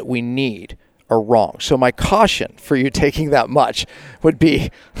that we need are wrong. So my caution for you taking that much would be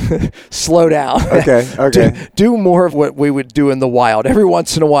slow down. Okay. Do more of what we would do in the wild. Every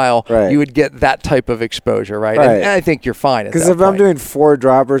once in a while, you would get that type of exposure, right? And I think you're fine at that point. Because if I'm doing 4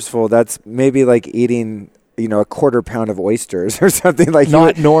 droppers full, that's maybe like eating a quarter pound of oysters or something like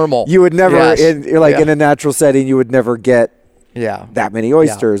not normal. You would never in a natural setting, you would never get that many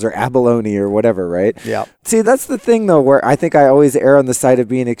oysters or abalone or whatever, right? Yeah. See, that's the thing, though, where I think I always err on the side of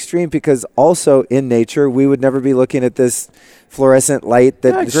being extreme, because also in nature, we would never be looking at this fluorescent light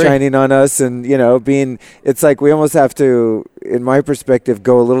that's shining on us and, it's like we almost have to, in my perspective,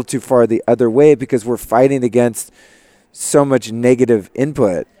 go a little too far the other way, because we're fighting against so much negative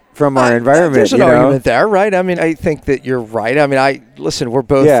input from our environment. There's an argument there, right? I mean, I think that you're right. I mean, listen, we're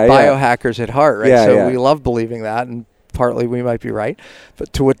both biohackers at heart, right? We love believing that, and partly we might be right,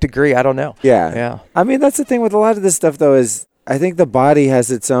 but to what degree, I don't know. Yeah. I mean, that's the thing with a lot of this stuff, though, is I think the body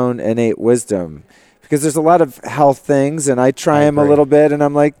has its own innate wisdom, because there's a lot of health things, and I try them a little bit, and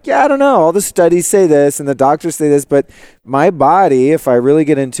I'm like, I don't know. All the studies say this, and the doctors say this, but my body, if I really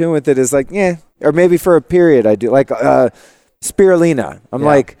get in tune with it, is like, or maybe for a period I do. Like spirulina. I'm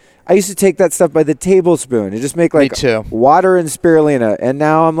like, I used to take that stuff by the tablespoon and just make like water and spirulina, and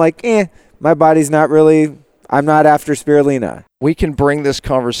now I'm like, my body's not really... I'm not after spirulina. We can bring this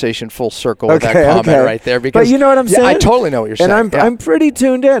conversation full circle with that comment right there. Because, but you know what I'm saying? I totally know what you're saying. And I'm pretty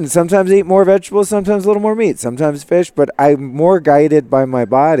tuned in. Sometimes I eat more vegetables, sometimes a little more meat, sometimes fish, but I'm more guided by my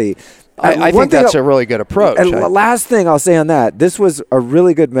body. I think that's a really good approach. And last thing I'll say on that, this was a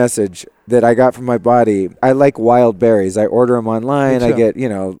really good message that I got from my body. I like wild berries. I order them online. I get,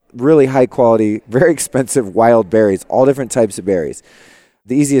 really high quality, very expensive wild berries, all different types of berries.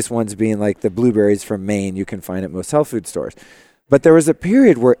 The easiest ones being like the blueberries from Maine you can find at most health food stores. But there was a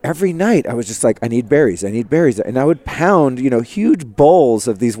period where every night I was just like, I need berries. And I would pound, huge bowls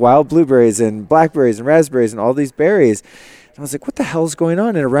of these wild blueberries and blackberries and raspberries and all these berries. And I was like, what the hell's going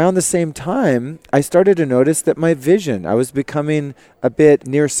on? And around the same time, I started to notice that my vision, I was becoming a bit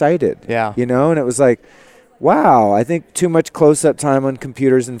nearsighted. Yeah. And it was like, wow, I think too much close-up time on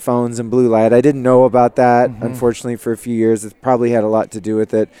computers and phones and blue light. I didn't know about that, unfortunately, for a few years. It probably had a lot to do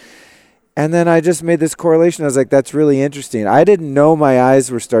with it. And then I just made this correlation. I was like, that's really interesting. I didn't know my eyes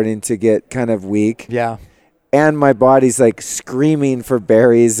were starting to get kind of weak. Yeah. And my body's like screaming for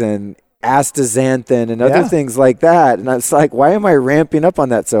berries and astaxanthin and other things like that. And I was like, why am I ramping up on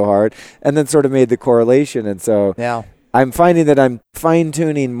that so hard? And then sort of made the correlation. And so... I'm finding that I'm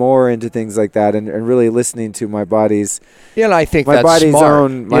fine-tuning more into things like that and really listening to my body's... and I think my that's body's smart.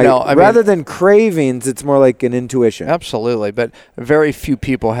 own... rather than cravings, it's more like an intuition. Absolutely, but very few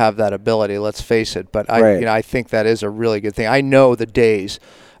people have that ability, let's face it. But I think that is a really good thing. I know the days.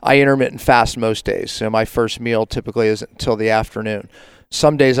 I intermittent fast most days, so my first meal typically isn't until the afternoon.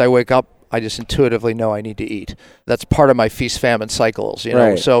 Some days I wake up, I just intuitively know I need to eat. That's part of my feast-famine cycles,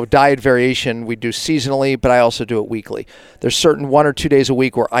 So diet variation we do seasonally, but I also do it weekly. There's certain 1 or 2 days a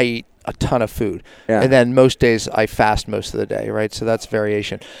week where I eat a ton of food. And then most days I fast most of the day, right? So that's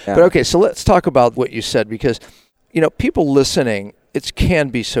variation. But okay, so let's talk about what you said, because, people listening, it can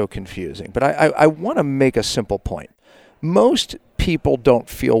be so confusing. But I want to make a simple point. Most people don't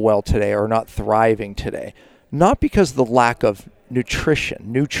feel well today or not thriving today, not because of the lack of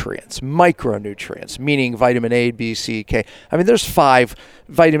nutrition, nutrients, micronutrients, meaning vitamin A, B, C, K. I mean, there's 5.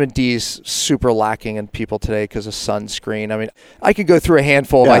 Vitamin D is super lacking in people today because of sunscreen. I mean, I could go through a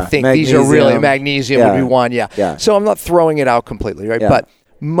handful of, I think these are really, magnesium would be one, So I'm not throwing it out completely, right? But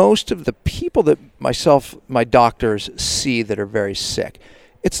most of the people that my doctors see that are very sick,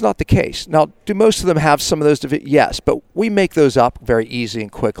 it's not the case. Now, do most of them have some of those? Yes, but we make those up very easy and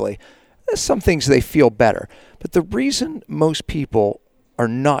quickly. There's some things they feel better. But the reason most people are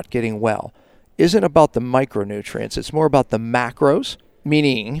not getting well isn't about the micronutrients. It's more about the macros,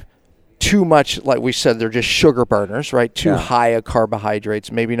 meaning too much, like we said, they're just sugar burners, right? Too high of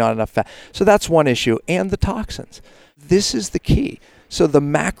carbohydrates, maybe not enough fat. So that's one issue. And the toxins. This is the key. So the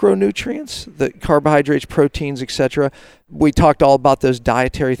macronutrients, the carbohydrates, proteins, etc., we talked all about those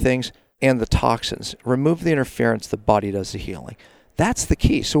dietary things, and the toxins. Remove the interference, the body does the healing. That's the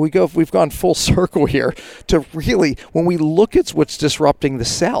key. So we've gone full circle here to really, when we look at what's disrupting the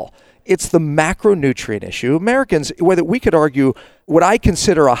cell, it's the macronutrient issue. Americans, whether we could argue what I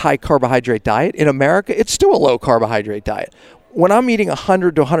consider a high carbohydrate diet, in America, it's still a low carbohydrate diet. When I'm eating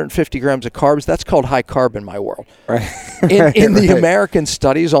 100 to 150 grams of carbs, that's called high carb in my world. Right. In the American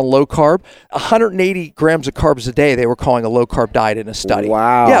studies on low carb, 180 grams of carbs a day, they were calling a low carb diet in a study.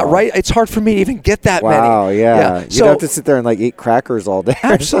 Wow. Yeah, right? It's hard for me to even get that many. Wow, yeah. You'd have to sit there and eat crackers all day.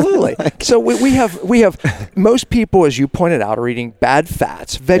 Absolutely. So we have most people, as you pointed out, are eating bad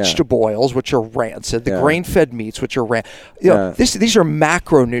fats, vegetable oils, which are rancid, the grain-fed meats, which are rancid. These are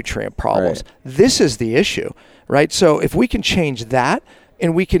macronutrient problems. Right. This is the issue. Right? So if we can change that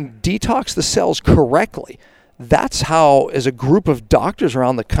and we can detox the cells correctly, that's how, as a group of doctors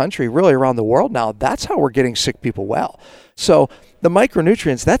around the country, really around the world now, that's how we're getting sick people well. So the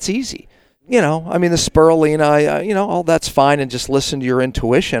micronutrients, that's easy. the spirulina, all that's fine, and just listen to your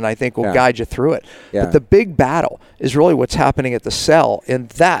intuition, I think will guide you through it. Yeah. But the big battle is really what's happening at the cell, and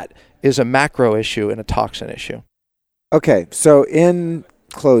that is a macro issue and a toxin issue. Okay, so in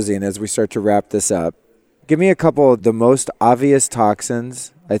closing, as we start to wrap this up, give me a couple of the most obvious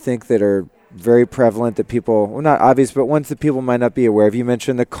toxins, I think, that are very prevalent that people, well, not obvious, but ones that people might not be aware of. You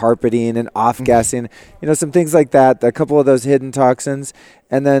mentioned the carpeting and off-gassing, some things like that, a couple of those hidden toxins,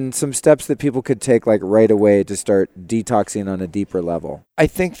 and then some steps that people could take like right away to start detoxing on a deeper level. I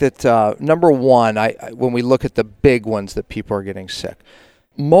think that number one, when we look at the big ones that people are getting sick,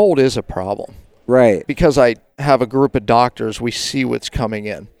 mold is a problem. Right. Because I have a group of doctors, we see what's coming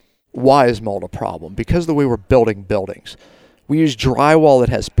in. Why is mold a problem? Because of the way we're building buildings. We use drywall that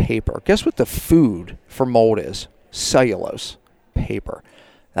has paper. Guess what the food for mold is? Cellulose, paper.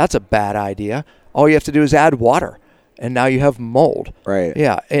 That's a bad idea. All you have to do is add water, and now you have mold. Right.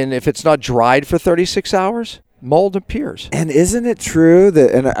 Yeah, and if it's not dried for 36 hours, mold appears. And isn't it true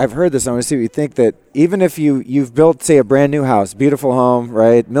that, and I've heard this, I want to see what you think, that even if you've built, say, a brand new house, beautiful home,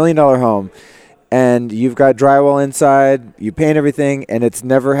 right, $1 million home, and you've got drywall inside, you paint everything, and it's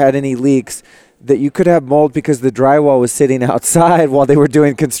never had any leaks, that you could have mold because the drywall was sitting outside while they were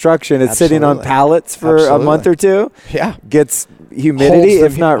doing construction. It's sitting on pallets for a month or two. Yeah. Gets humidity,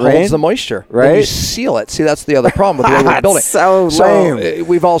 if not rain. Holds the moisture. Right. Then you seal it. See, that's the other problem with the way we're building. So lame.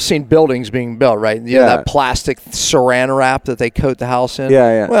 We've all seen buildings being built, right? You know, that plastic saran wrap that they coat the house in.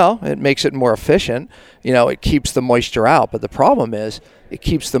 Yeah. Well, it makes it more efficient. It keeps the moisture out. But the problem is it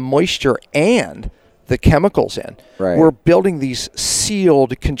keeps the moisture and the chemicals in. Right. We're building these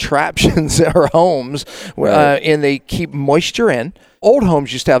sealed contraptions in our homes, and they keep moisture in. Old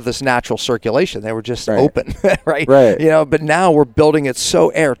homes used to have this natural circulation. They were just open, right? But now we're building it so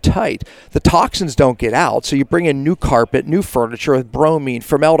airtight, the toxins don't get out. So you bring in new carpet, new furniture with bromine,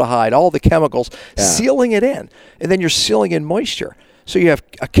 formaldehyde, all the chemicals, sealing it in. And then you're sealing in moisture. So you have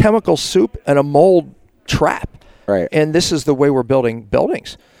a chemical soup and a mold trap. Right. And this is the way we're building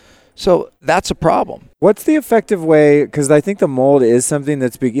buildings. So that's a problem. What's the effective way? Because I think the mold is something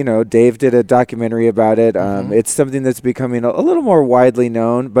that's, Dave did a documentary about it. It's something that's becoming a little more widely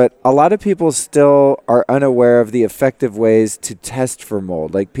known, but a lot of people still are unaware of the effective ways to test for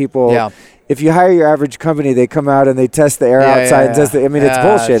mold. Like people, if you hire your average company, they come out and they test the air outside. And test it's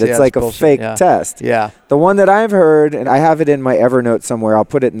bullshit. It's like a fake test. Yeah. The one that I've heard, and I have it in my Evernote somewhere, I'll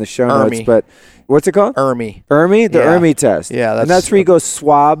put it in the show notes, but what's it called? ERMI. ERMI? The ERMI test. Yeah. And that's where you go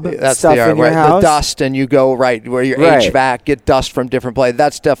swab stuff in your house. The dust, and you go where your HVAC, get dust from different places.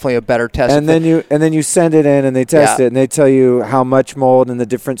 That's definitely a better test. And then you send it in and they test it and they tell you how much mold and the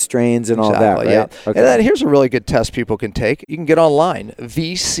different strains and all that, right? Yeah. Okay. And then here's a really good test people can take. You can get online,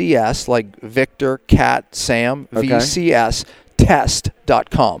 VCS, like Victor, Cat, Sam,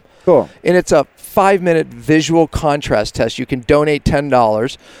 VCStest.com. Cool. And it's a 5-minute visual contrast test. You can donate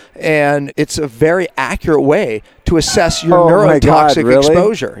 $10, and it's a very accurate way to assess your neurotoxic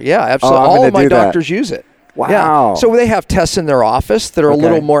exposure. Yeah, absolutely. All of my doctors use it. Wow. Yeah. So they have tests in their office that are a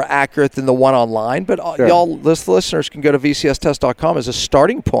little more accurate than the one online, but y'all listeners can go to VCStest.com as a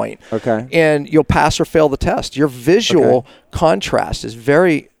starting point. Okay. And you'll pass or fail the test. Your visual contrast is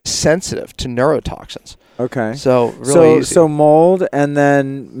very sensitive to neurotoxins. Okay. So really easy. So mold, and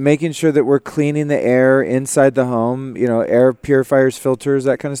then making sure that we're cleaning the air inside the home, air purifiers, filters,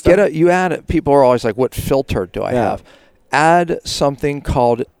 that kind of stuff. People are always like, what filter do I have? Add something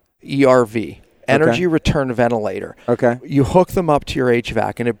called ERV. Energy return ventilator. Okay. You hook them up to your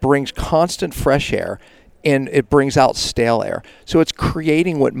HVAC, and it brings constant fresh air, and it brings out stale air. So it's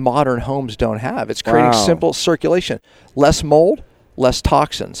creating what modern homes don't have. It's creating simple circulation. Less mold, less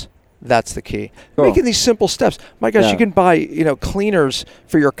toxins. That's the key. Cool. Making these simple steps. My gosh, you can buy, cleaners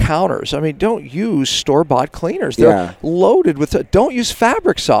for your counters. I mean, don't use store-bought cleaners. They're loaded with. Don't use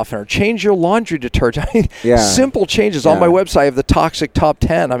fabric softener. Change your laundry detergent. I mean, simple changes. On my website, I have the toxic top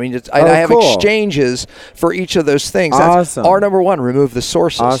 10. I mean, I have exchanges for each of those things. That's our number one. Remove the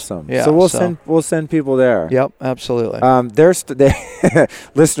sources. Awesome. Yeah, so we'll send people there. Yep, absolutely.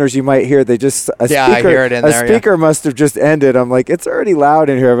 Listeners, you might hear I hear it in there. A speaker must have just ended. I'm like, it's already loud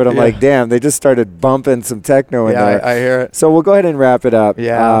in here, but I'm like, damn, they just started bumping some techno in there. I hear it. So we'll go ahead and wrap it up.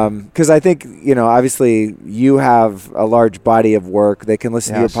 Yeah. Because I think, obviously you have a large body of work. They can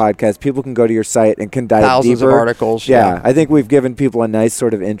listen to your podcast. People can go to your site and can dive Thousands deeper. of articles. Yeah. I think we've given people a nice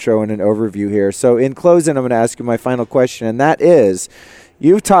sort of intro and an overview here. So in closing, I'm going to ask you my final question, and that is,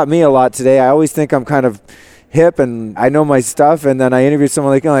 you've taught me a lot today. I always think I'm kind of hip and I know my stuff, and then I interview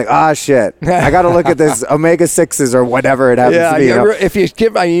someone like, shit, I got to look at this omega-6s or whatever it happens to be. If you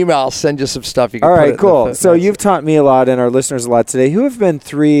give my email, I'll send you some stuff. You can all put right, it in cool. the So you've taught me a lot and our listeners a lot today. Who have been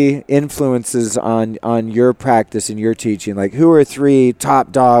 3 influences on your practice and your teaching? Like, who are 3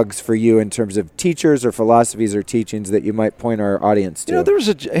 top dogs for you in terms of teachers or philosophies or teachings that you might point our audience to? There was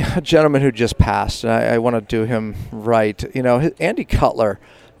a gentleman who just passed, and I want to do him right. Andy Cutler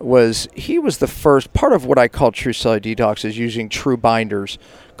was the first. Part of what I call true cellular detox is using true binders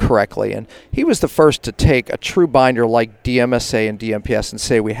correctly, and he was the first to take a true binder like DMSA and DMPS and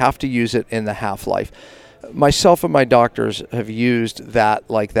say we have to use it in the half-life. Myself and my doctors have used that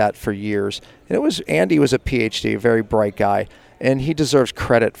like that for years, and Andy was a PhD, a very bright guy, and he deserves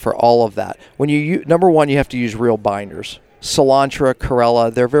credit for all of that. When number one, you have to use real binders. Cilantro,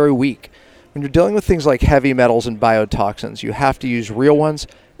 Corella, they're very weak. When you're dealing with things like heavy metals and biotoxins, you have to use real ones,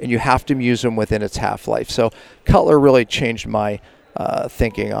 and you have to use them within its half-life. So Cutler really changed my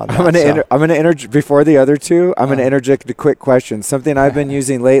thinking on that. I'm going to interject before the other 2. I'm going to interject a quick question. Something I've been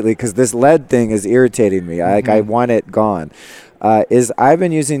using lately, because this lead thing is irritating me. I want it gone. Is I've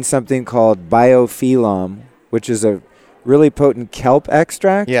been using something called biophyllum, which is a really potent kelp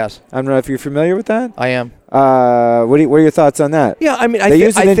extract. Yes. I don't know if you're familiar with that. I am. What are your thoughts on that? Yeah, I mean, they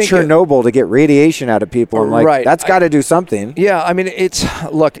use it in Chernobyl to get radiation out of people. I'm like, right. That's got to do something. Yeah, I mean, I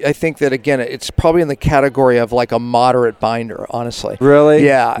think that, again, it's probably in the category of like a moderate binder, honestly. Really?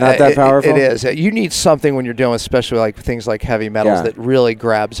 Yeah. Not that powerful? It is. You need something when you're dealing with, especially like things like heavy metals that really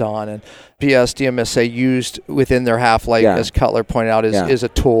grabs on. And PS, DMSA used within their half-life, as Cutler pointed out, is a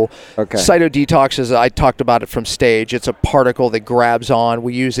tool. Okay. Cytodetox, as I talked about it from stage, it's a particle that grabs on.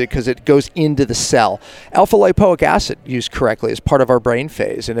 We use it because it goes into the cell. Alpha-lipoic acid, used correctly, is part of our brain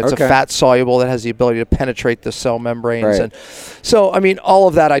phase, and it's a fat soluble that has the ability to penetrate the cell membranes. Right. And so, I mean, all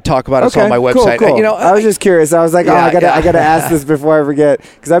of that I talk about. It's on my website. Cool. I was just curious. I was like, I gotta ask this before I forget,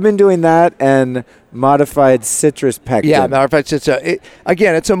 because I've been doing that and modified citrus pectin. Yeah, modified citrus.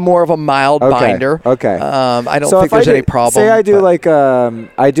 It's a more of a mild binder. Okay. I don't think there's any problem. Say I do I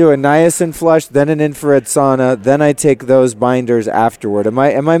do a niacin flush, then an infrared sauna, then I take those binders afterward. Am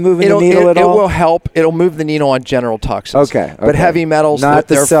I moving the needle at all? It will help. It'll move the needle on general toxins. Okay. But heavy metals, not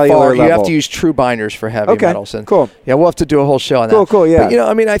the cellular level. You have to use true binders for heavy metals. And cool. Yeah, we'll have to do a whole show on that. Cool. Yeah.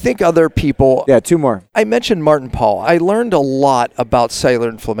 But, I think other people. Yeah, 2 more. I mentioned Martin Pall. I learned a lot about cellular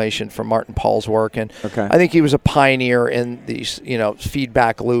inflammation from Martin Pall's work, and I think he was a pioneer in these,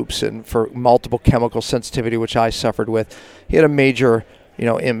 feedback loops and for multiple chemical sensitivity, which I suffered with. He had a major,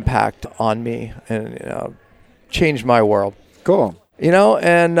 impact on me and, changed my world. Cool.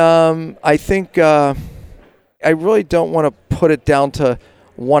 And I think I really don't want to put it down to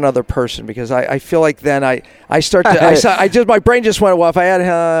one other person, because I feel like then I start to my brain just went, well, if I had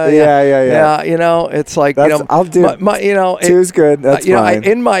it's like I'll do it. 2's good. That's fine.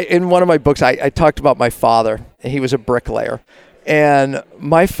 In one of my books I talked about my father. He was a bricklayer, and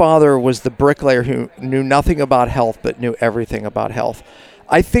my father was the bricklayer who knew nothing about health but knew everything about health.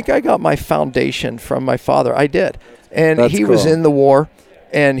 I think I got my foundation from my father. I did. And he was in the war,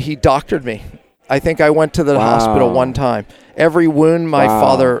 and he doctored me. I think I went to the hospital one time. Every wound, my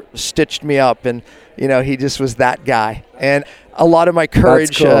father stitched me up, and he just was that guy. And a lot of my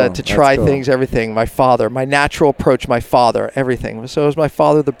courage to try things, everything. My father, my natural approach, my father, everything. So it was my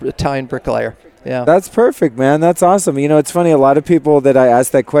father, the Italian bricklayer. Yeah. That's perfect, man. That's awesome. It's funny. A lot of people that I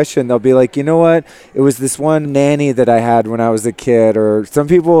ask that question, they'll be like, you know what? It was this one nanny that I had when I was a kid. Or some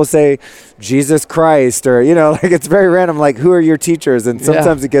people will say Jesus Christ, or, it's very random. Like, who are your teachers? And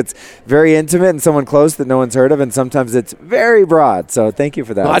sometimes it gets very intimate and someone close that no one's heard of. And sometimes it's very broad. So thank you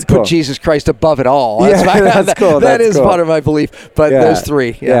for that. Well, I'd put Jesus Christ above it all. That's cool. That is part of my belief. But those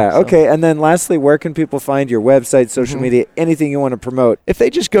 3. Yeah. Okay. And then lastly, where can people find your website, social media, anything you want to promote? If they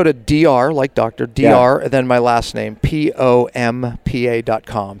just go to DR, like DR, and then my last name, POMPA.com.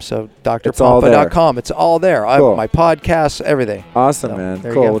 So drpompa.com. It's all there. I have my podcasts, everything. Awesome, man.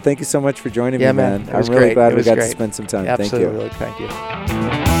 Cool. Well, thank you so much for joining me, man. I'm really glad we got to spend some time. Absolutely. Thank you.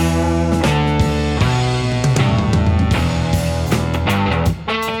 Thank you.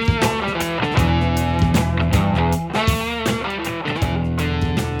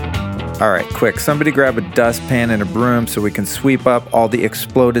 All right, quick. Somebody grab a dustpan and a broom so we can sweep up all the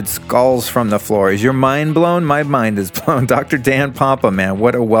exploded skulls from the floor. Is your mind blown? My mind is blown. Dr. Dan Pompa, man,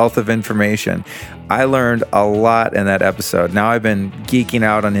 what a wealth of information. I learned a lot in that episode. Now I've been geeking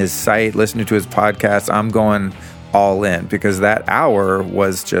out on his site, listening to his podcast. I'm going all in because that hour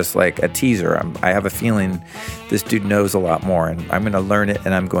was just like a teaser. I have a feeling this dude knows a lot more, and I'm going to learn it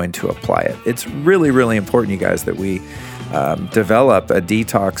and I'm going to apply it. It's really, really important, you guys, that we develop a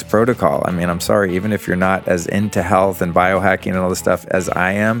detox protocol. I mean, I'm sorry, even if you're not as into health and biohacking and all this stuff as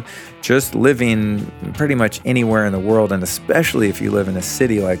I am, just living pretty much anywhere in the world, and especially if you live in a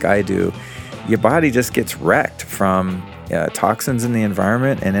city like I do, your body just gets wrecked from toxins in the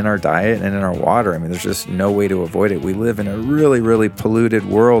environment and in our diet and in our water. I mean, there's just no way to avoid it. We live in a really, really polluted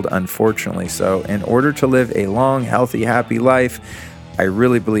world, unfortunately. So in order to live a long, healthy, happy life, I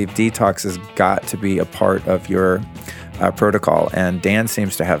really believe detox has got to be a part of your protocol. And Dan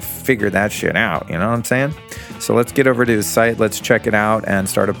seems to have figured that shit out. You know what I'm saying? So let's get over to his site. Let's check it out and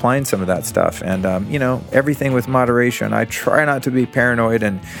start applying some of that stuff. And, everything with moderation. I try not to be paranoid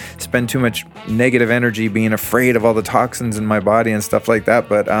and spend too much negative energy being afraid of all the toxins in my body and stuff like that.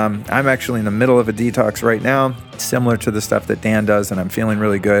 But I'm actually in the middle of a detox right now, similar to the stuff that Dan does, and I'm feeling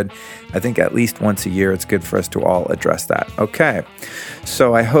really good. I think at least once a year, it's good for us to all address that. Okay,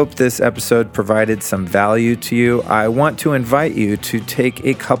 so I hope this episode provided some value to you. I want to invite you to take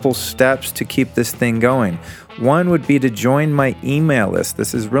a couple steps to keep this thing going. One would be to join my email list.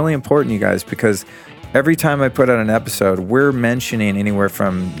 This is really important, you guys, because every time I put out an episode, we're mentioning anywhere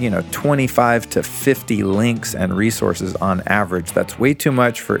from 25 to 50 links and resources on average. That's way too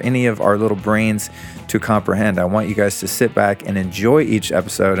much for any of our little brains to comprehend. I want you guys to sit back and enjoy each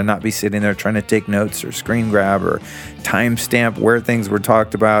episode and not be sitting there trying to take notes or screen grab or timestamp where things were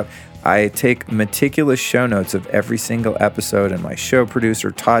talked about. I take meticulous show notes of every single episode, and my show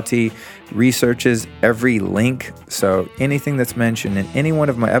producer, Tati, researches every link. So anything that's mentioned in any one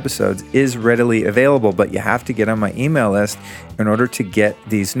of my episodes is readily available, but you have to get on my email list in order to get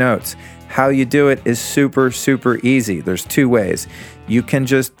these notes. How you do it is super, super easy. There's two ways. You can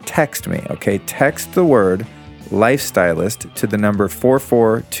just text me, okay? Text the word lifestylist to the number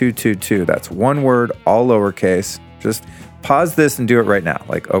 44222. That's one word, all lowercase. Just pause this and do it right now.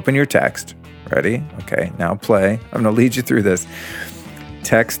 Like, open your text. Ready? Okay, now play. I'm going to lead you through this.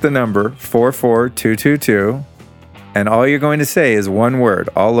 Text the number 44222, and all you're going to say is one word,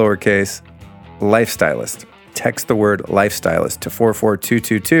 all lowercase, lifestylist. Text the word lifestylist to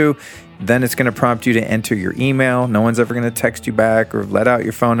 44222. Then it's going to prompt you to enter your email. No one's ever going to text you back or let out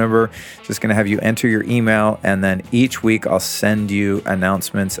your phone number. It's just going to have you enter your email. And then each week I'll send you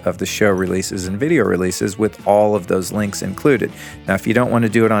announcements of the show releases and video releases with all of those links included. Now, if you don't want to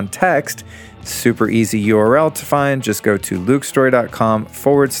do it on text, super easy URL to find. Just go to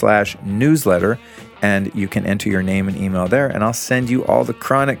lukestory.com/newsletter and you can enter your name and email there, and I'll send you all the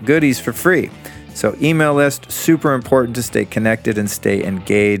chronic goodies for free. So email list, super important to stay connected and stay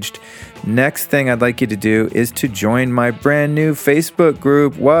engaged. Next thing I'd like you to do is to join my brand new Facebook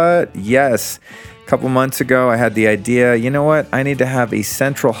group. What? Yes. A couple months ago, I had the idea, you know what? I need to have a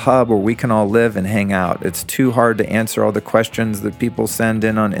central hub where we can all live and hang out. It's too hard to answer all the questions that people send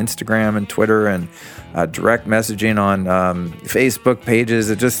in on Instagram and Twitter and direct messaging on Facebook pages.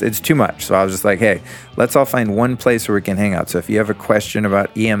 It's too much. So I was just like, hey, let's all find one place where we can hang out. So if you have a question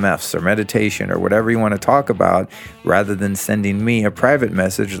about EMFs or meditation or whatever you want to talk about, rather than sending me a private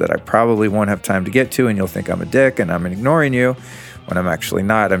message that I probably won't have time to get to and you'll think I'm a dick and I'm ignoring you, when I'm actually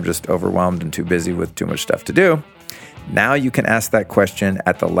not. I'm just overwhelmed and too busy with too much stuff to do. Now you can ask that question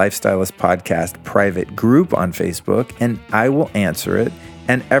at the Lifestylist Podcast private group on Facebook, and I will answer it,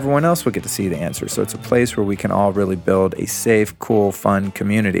 and everyone else will get to see the answer. So it's a place where we can all really build a safe, cool, fun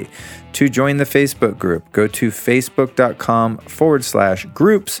community. To join the Facebook group, go to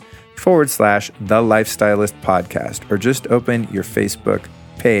facebook.com/groups/The Lifestylist Podcast, or just open your Facebook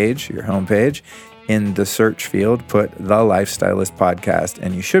page, your homepage. In the search field, put The Lifestylist Podcast,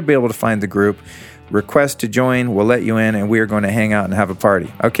 and you should be able to find the group. Request to join, we'll let you in, and we are going to hang out and have a party.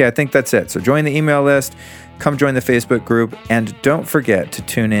 Okay, I think that's it. So join the email list, come join the Facebook group, and don't forget to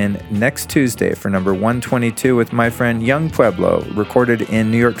tune in next Tuesday for number 122 with my friend Young Pueblo, recorded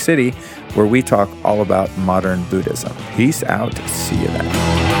in New York City, where we talk all about modern Buddhism. Peace out. See you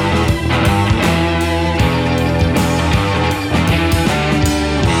then.